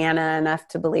 Pollyanna enough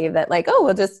to believe that like,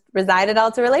 we'll just reside it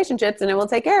all to relationships and it will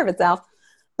take care of itself.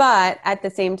 But at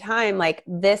the same time, like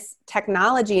this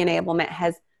technology enablement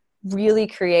has really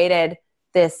created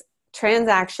this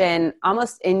transaction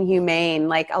almost inhumane.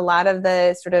 Like a lot of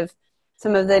the sort of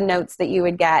some of the notes that you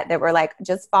would get that were like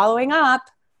just following up,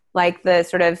 like the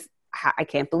sort of, I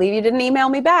can't believe you didn't email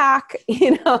me back,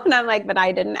 and I'm like, but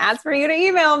I didn't ask for you to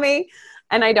email me.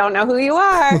 And I don't know who you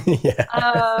are. Yeah.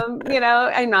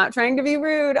 I'm not trying to be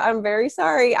rude. I'm very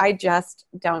sorry. I just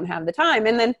don't have the time.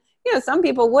 And then, some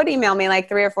people would email me like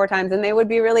 3 or 4 times and they would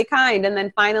be really kind. And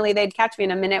then finally they'd catch me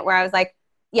in a minute where I was like,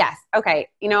 yes, okay.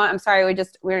 I'm sorry.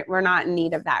 We're not in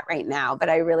need of that right now, but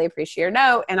I really appreciate your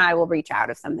note and I will reach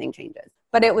out if something changes.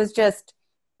 But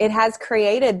it has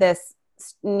created this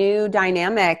new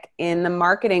dynamic in the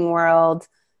marketing world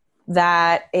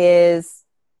that is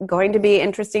going to be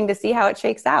interesting to see how it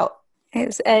shakes out.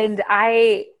 And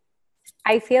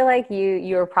I feel like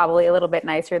you're probably a little bit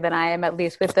nicer than I am, at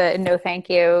least with the no thank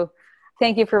you.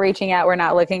 Thank you for reaching out. We're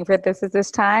not looking for this at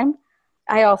this time.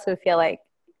 I also feel like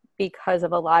because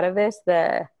of a lot of this,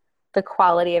 the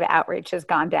quality of outreach has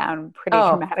gone down pretty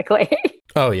dramatically.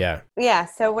 Oh, yeah. Yeah.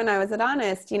 So when I was at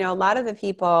Honest, a lot of the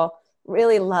people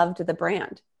really loved the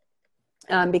brand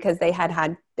because they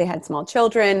had small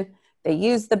children. They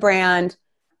used the brand.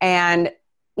 And,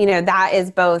 that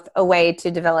is both a way to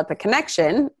develop a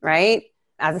connection, right,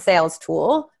 as a sales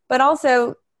tool, but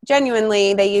also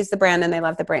genuinely they use the brand and they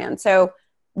love the brand. So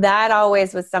that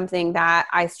always was something that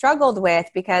I struggled with,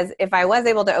 because if I was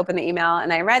able to open the email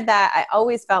and I read that, I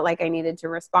always felt like I needed to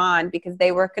respond because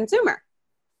they were a consumer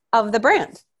of the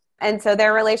brand. And so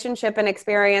their relationship and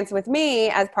experience with me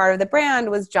as part of the brand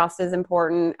was just as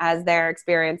important as their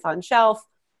experience on shelf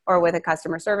or with a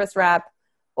customer service rep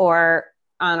or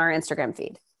on our Instagram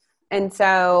feed. And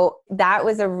so that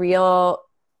was a real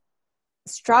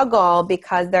struggle,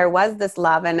 because there was this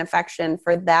love and affection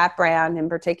for that brand in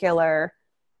particular,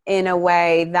 in a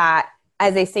way that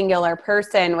as a singular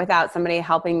person, without somebody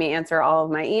helping me answer all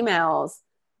of my emails,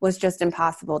 was just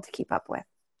impossible to keep up with.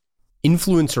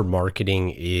 Influencer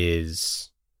marketing is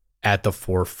at the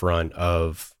forefront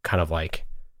of kind of like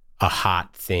a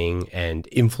hot thing, and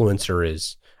influencer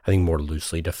is, I think, more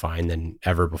loosely defined than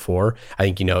ever before. I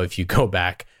think, if you go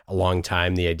back a long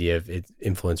time, the idea of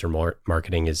influencer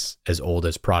marketing is as old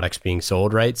as products being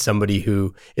sold, right? Somebody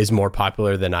who is more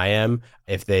popular than I am,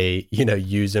 if they,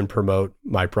 use and promote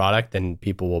my product, then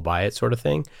people will buy it, sort of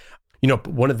thing.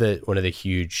 One of the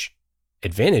huge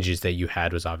advantages that you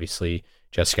had was obviously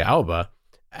Jessica Alba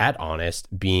at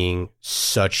Honest being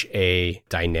such a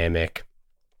dynamic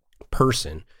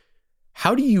person.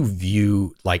 How do you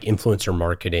view like influencer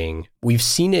marketing? We've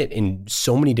seen it in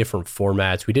so many different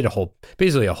formats. We did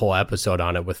basically a whole episode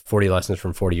on it with 40 lessons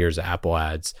from 40 years of Apple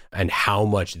ads, and how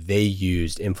much they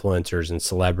used influencers and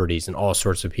celebrities and all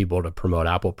sorts of people to promote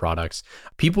Apple products.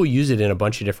 People use it in a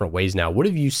bunch of different ways now. What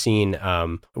have you seen?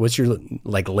 What's your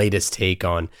latest take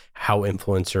on how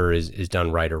influencer is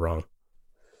done right or wrong?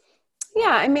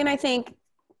 Yeah, I think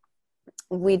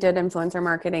we did influencer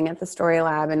marketing at the Story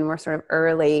Lab, and we're sort of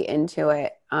early into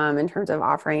it in terms of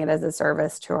offering it as a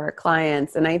service to our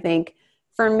clients. And I think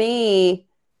for me,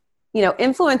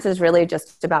 influence is really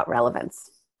just about relevance.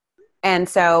 And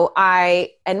so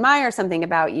I admire something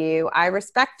about you. I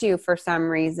respect you for some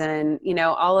reason,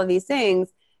 all of these things.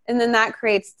 And then that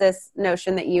creates this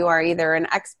notion that you are either an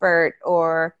expert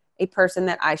or a person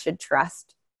that I should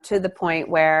trust, to the point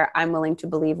where I'm willing to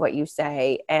believe what you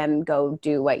say and go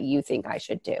do what you think I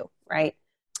should do, right?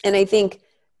 And I think,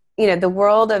 the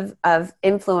world of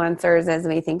influencers, as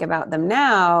we think about them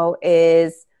now,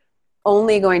 is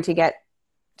only going to get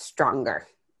stronger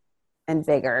and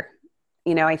bigger.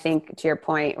 I think, to your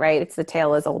point, right, it's the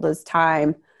tale as old as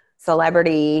time.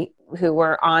 Celebrity who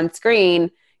were on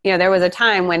screen, there was a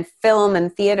time when film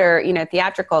and theater,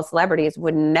 theatrical celebrities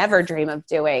would never dream of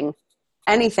doing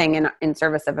anything in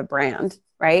service of a brand,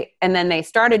 right? And then they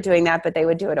started doing that, but they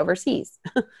would do it overseas.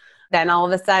 Then all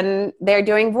of a sudden they're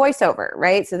doing voiceover,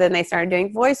 right? So then they started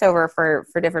doing voiceover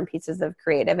for different pieces of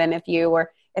creative. And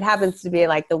it happens to be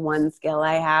like the one skill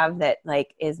I have that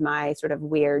like is my sort of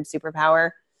weird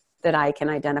superpower, that I can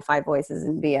identify voices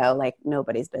in VO like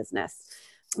nobody's business.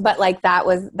 But like that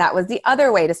was the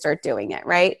other way to start doing it,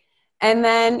 right? And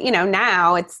then,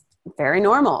 now it's very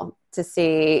normal to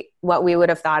see what we would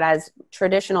have thought as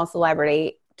traditional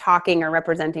celebrity talking or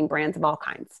representing brands of all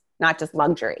kinds, not just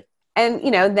luxury. And,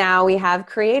 now we have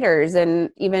creators,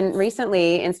 and even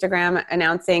recently Instagram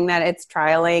announcing that it's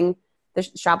trialing the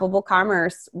shoppable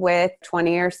commerce with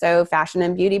 20 or so fashion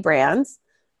and beauty brands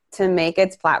to make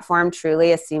its platform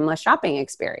truly a seamless shopping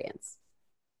experience.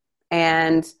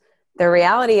 And the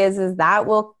reality is that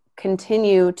will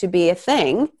continue to be a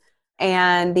thing.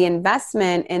 And the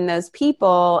investment in those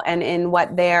people and in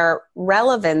what their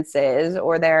relevance is,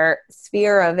 or their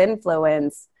sphere of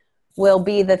influence, will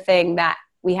be the thing that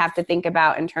we have to think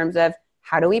about in terms of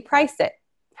how do we price it?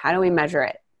 How do we measure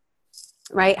it?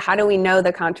 Right? How do we know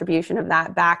the contribution of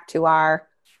that back to our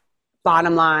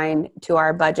bottom line, to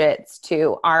our budgets,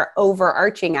 to our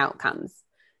overarching outcomes?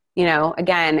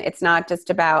 Again, it's not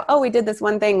just about, we did this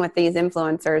one thing with these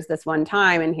influencers this one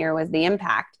time and here was the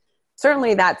impact.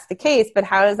 Certainly that's the case, but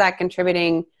how is that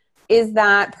contributing? Is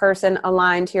that person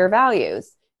aligned to your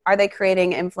values? Are they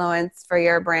creating influence for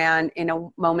your brand in a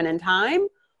moment in time?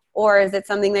 Or is it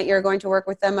something that you're going to work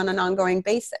with them on an ongoing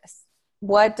basis?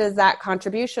 What does that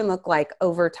contribution look like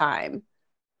over time?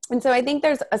 And so I think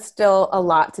there's still a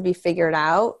lot to be figured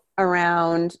out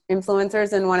around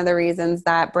influencers. And one of the reasons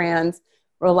that brands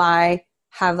rely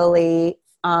heavily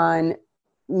on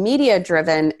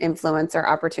media-driven influencer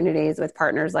opportunities with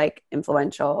partners like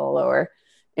Influential or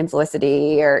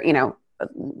Influicity, or,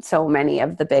 so many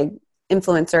of the big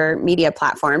influencer media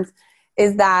platforms,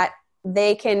 is that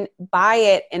they can buy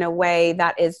it in a way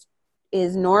that is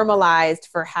normalized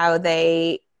for how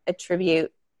they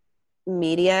attribute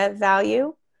media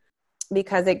value,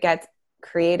 because it gets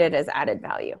created as added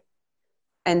value.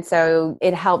 And so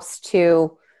it helps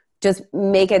to just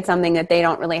make it something that they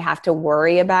don't really have to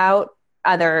worry about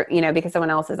other, because someone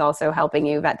else is also helping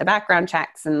you vet the background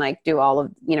checks and like do all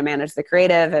of, manage the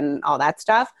creative and all that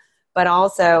stuff. But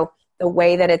also the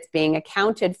way that it's being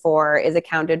accounted for is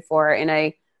accounted for in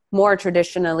a more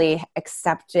traditionally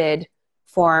accepted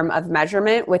form of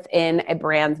measurement within a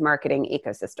brand's marketing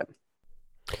ecosystem.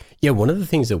 Yeah, one of the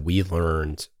things that we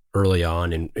learned early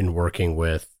on in working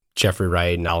with Jeffrey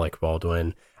Wright and Alec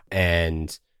Baldwin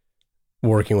and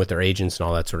working with their agents and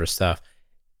all that sort of stuff,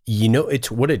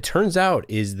 it's what it turns out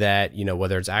is that,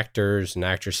 whether it's actors and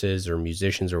actresses or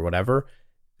musicians or whatever,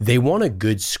 they want a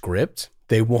good script.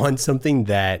 They want something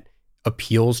that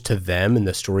appeals to them and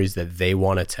the stories that they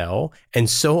want to tell. And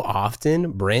so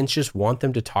often brands just want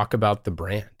them to talk about the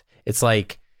brand. It's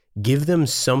like, give them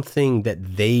something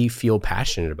that they feel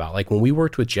passionate about. Like when we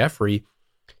worked with Jeffrey,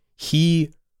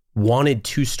 he wanted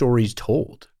 2 stories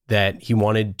told that he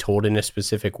wanted told in a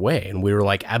specific way. And we were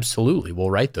like, absolutely,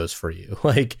 we'll write those for you.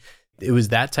 Like it was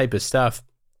that type of stuff.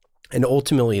 And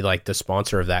ultimately, like the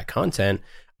sponsor of that content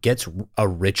gets a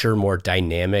richer, more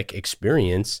dynamic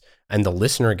experience, and the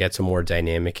listener gets a more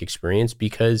dynamic experience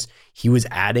because he was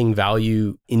adding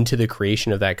value into the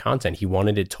creation of that content. He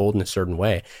wanted it told in a certain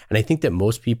way. And I think that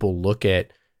most people look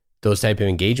at those type of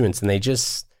engagements and they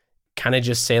just kind of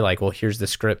just say like, well, here's the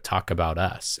script, talk about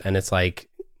us. And it's like,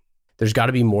 there's got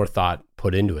to be more thought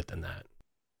put into it than that.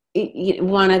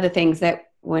 One of the things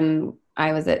that when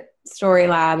I was at Story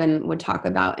Lab and would talk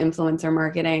about influencer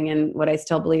marketing and what I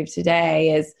still believe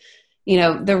today is,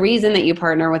 the reason that you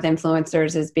partner with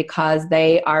influencers is because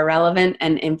they are relevant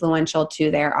and influential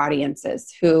to their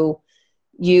audiences who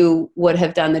you would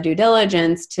have done the due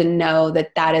diligence to know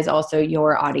that that is also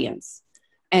your audience.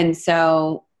 And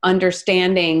so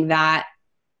understanding that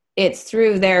it's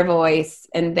through their voice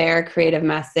and their creative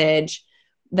message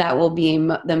that will be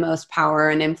the most power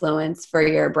and influence for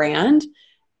your brand,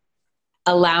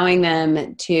 allowing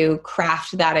them to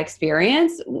craft that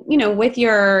experience, with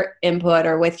your input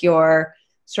or with your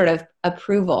sort of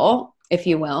approval, if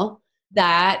you will,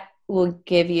 that will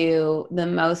give you the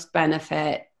most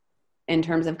benefit in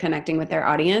terms of connecting with their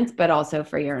audience, but also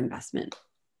for your investment.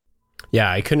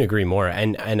 Yeah, I couldn't agree more.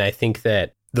 And I think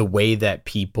that the way that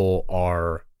people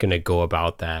are going to go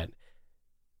about that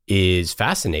is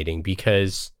fascinating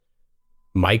because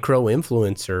micro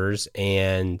influencers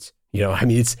and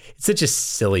it's such a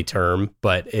silly term,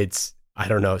 but I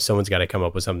don't know, someone's got to come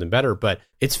up with something better, but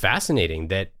it's fascinating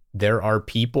that there are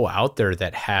people out there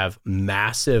that have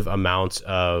massive amounts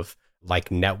of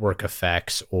like network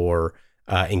effects or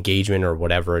engagement or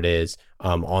whatever it is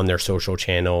on their social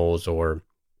channels or,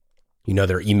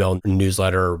 their email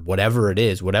newsletter, whatever it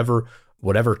is,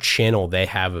 whatever channel they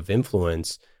have of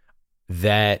influence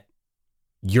that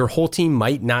your whole team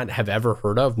might not have ever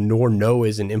heard of nor know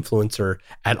is an influencer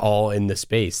at all in the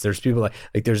space. There's people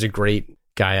like there's a great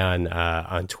guy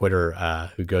on Twitter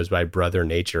who goes by Brother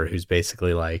Nature, who's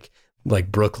basically like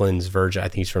Brooklyn's version. I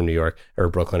think he's from New York or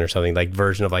Brooklyn or something, like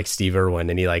version of like Steve Irwin.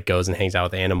 And he like goes and hangs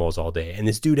out with animals all day. And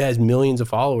this dude has millions of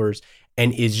followers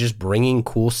and is just bringing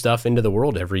cool stuff into the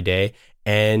world every day.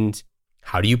 And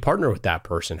how do you partner with that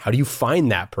person? How do you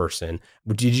find that person?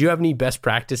 Did you have any best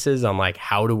practices on like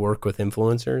how to work with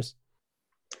influencers?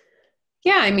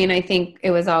 Yeah, I think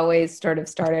it was always sort of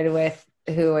started with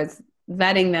who was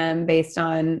vetting them based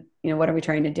on, what are we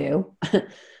trying to do?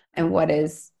 And what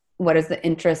is the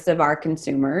interest of our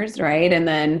consumers, right? And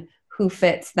then who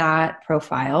fits that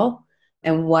profile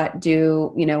and what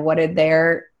did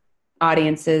their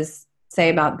audiences say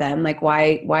about them? Like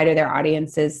why do their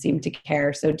audiences seem to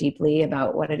care so deeply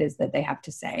about what it is that they have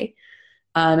to say?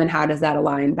 And how does that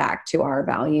align back to our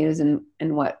values and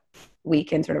what we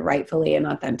can sort of rightfully and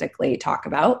authentically talk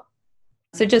about?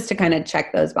 So just to kind of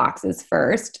check those boxes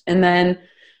first. And then,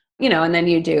 and then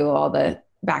you do all the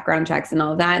background checks and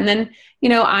all of that. And then,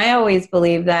 I always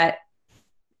believe that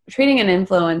treating an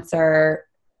influencer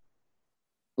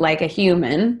like a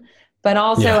human, but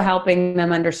also helping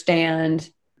them understand,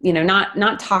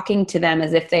 not talking to them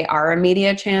as if they are a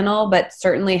media channel, but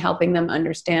certainly helping them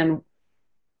understand,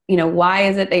 why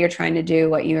is it that you're trying to do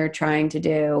what you're trying to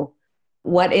do?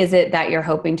 What is it that you're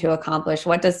hoping to accomplish?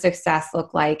 What does success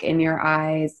look like in your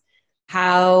eyes?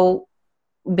 How,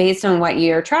 based on what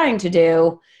you're trying to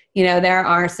do, there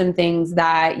are some things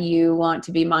that you want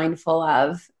to be mindful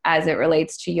of as it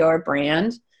relates to your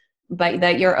brand, but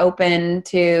that you're open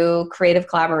to creative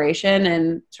collaboration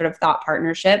and sort of thought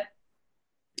partnership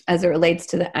as it relates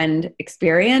to the end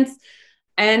experience.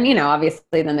 And,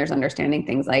 obviously then there's understanding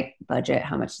things like budget,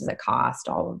 how much does it cost,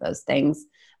 all of those things.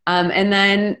 And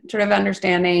then sort of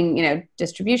understanding,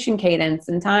 distribution cadence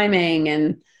and timing.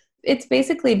 And it's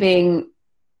basically being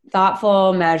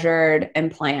thoughtful, measured,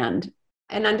 and planned.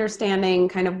 and understanding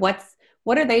kind of what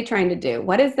are they trying to do?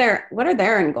 What are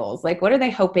their end goals? Like, what are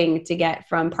they hoping to get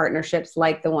from partnerships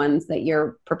like the ones that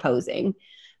you're proposing?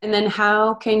 And then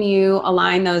how can you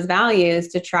align those values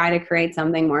to try to create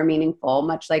something more meaningful,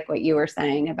 much like what you were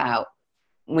saying about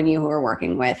when you were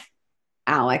working with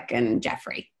Alec and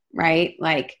Jeffrey, right?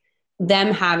 Like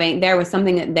there was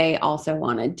something that they also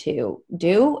wanted to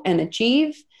do and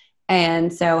achieve.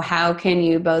 And so how can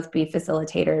you both be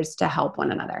facilitators to help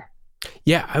one another?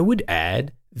 Yeah, I would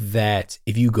add that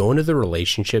if you go into the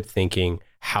relationship thinking,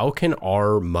 how can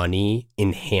our money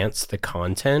enhance the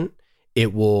content,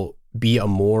 it will be a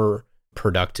more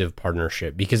productive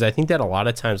partnership. Because I think that a lot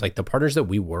of times, like the partners that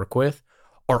we work with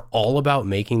are all about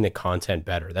making the content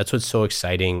better. That's what's so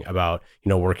exciting about,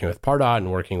 working with Pardot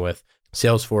and working with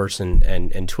Salesforce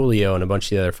and Twilio and a bunch of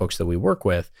the other folks that we work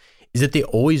with, is that they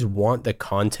always want the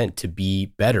content to be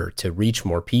better, to reach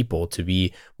more people, to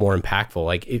be more impactful.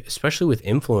 Like, especially with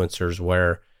influencers,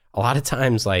 where a lot of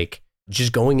times, like,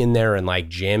 just going in there and like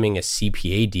jamming a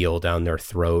CPA deal down their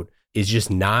throat is just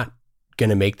not going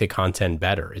to make the content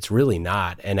better. It's really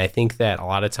not. And I think that a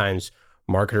lot of times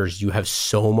marketers, you have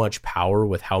so much power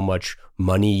with how much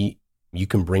money you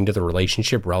can bring to the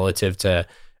relationship relative to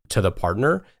the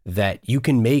partner, that you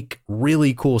can make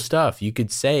really cool stuff. You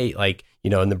could say, like,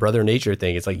 in the Brother Nature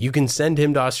thing, it's like, you can send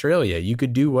him to Australia. You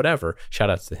could do whatever. Shout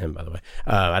outs to him, by the way.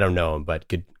 I don't know him, but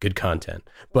good content.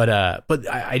 But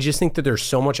I just think that there's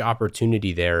so much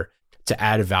opportunity there to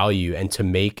add value and to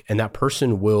make, and that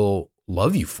person will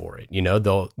love you for it.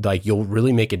 You'll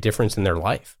really make a difference in their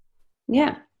life.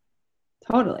 Yeah,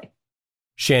 totally.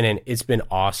 Shannon, it's been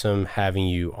awesome having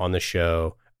you on the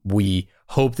show. We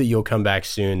hope that you'll come back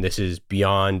soon. This is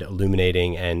beyond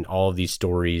illuminating, and all of these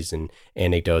stories and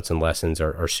anecdotes and lessons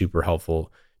are super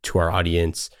helpful to our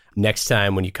audience. Next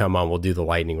time when you come on, we'll do the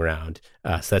lightning round.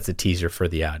 So that's a teaser for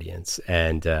the audience.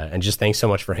 And just thanks so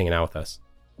much for hanging out with us.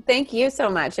 Thank you so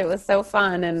much. It was so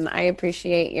fun, and I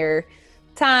appreciate your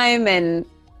time and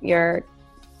your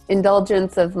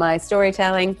indulgence of my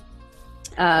storytelling.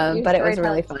 But it was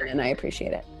really fun, and I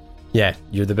appreciate it. Yeah,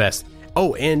 you're the best.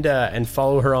 Oh, and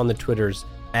follow her on the Twitters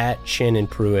at Shannon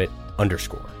Pruitt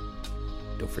 _.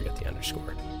 Don't forget the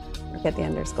underscore. Forget the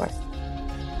underscore.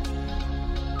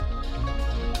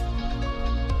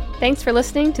 Thanks for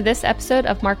listening to this episode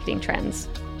of Marketing Trends.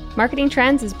 Marketing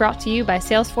Trends is brought to you by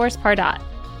Salesforce Pardot.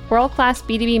 World-class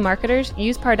B2B marketers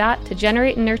use Pardot to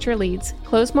generate and nurture leads,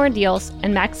 close more deals,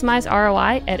 and maximize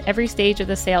ROI at every stage of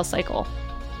the sales cycle.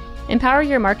 Empower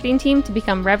your marketing team to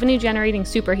become revenue-generating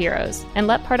superheroes, and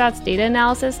let Pardot's data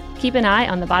analysis keep an eye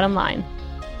on the bottom line.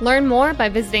 Learn more by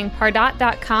visiting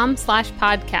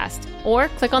pardot.com/podcast or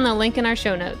click on the link in our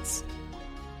show notes.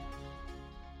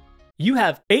 You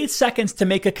have 8 seconds to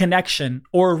make a connection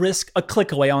or risk a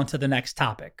click away onto the next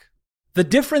topic. The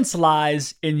difference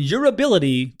lies in your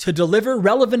ability to deliver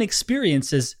relevant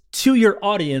experiences to your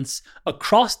audience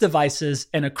across devices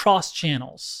and across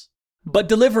channels. But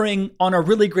delivering on a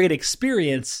really great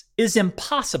experience is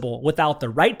impossible without the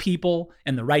right people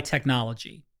and the right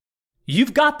technology.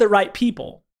 You've got the right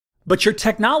people, but your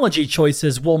technology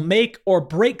choices will make or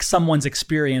break someone's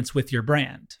experience with your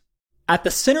brand. At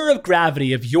the center of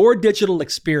gravity of your digital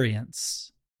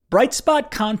experience,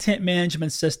 Brightspot Content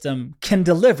Management System can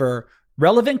deliver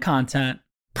relevant content,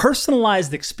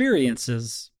 personalized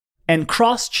experiences, and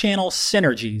cross-channel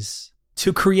synergies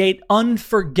to create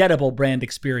unforgettable brand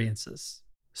experiences,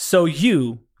 so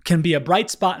you can be a bright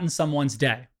spot in someone's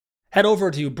day. Head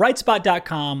over to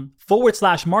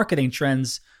brightspot.com/marketing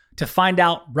trends to find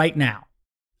out right now.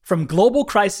 From global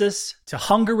crisis to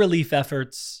hunger relief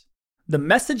efforts, the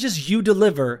messages you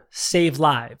deliver save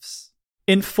lives,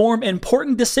 inform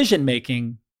important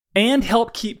decision-making, and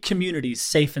help keep communities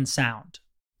safe and sound.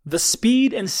 The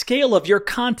speed and scale of your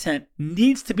content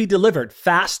needs to be delivered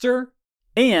faster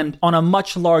and on a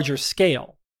much larger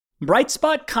scale.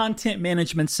 Brightspot Content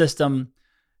Management System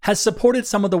has supported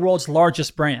some of the world's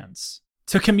largest brands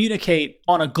to communicate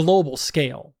on a global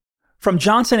scale. From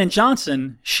Johnson &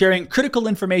 Johnson sharing critical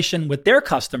information with their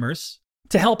customers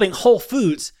to helping Whole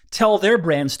Foods tell their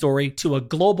brand story to a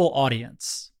global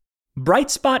audience.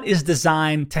 Brightspot is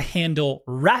designed to handle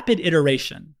rapid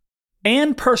iteration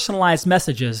and personalized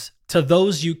messages to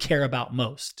those you care about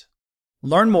most.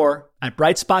 Learn more at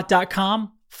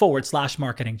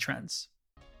brightspot.com/marketing trends.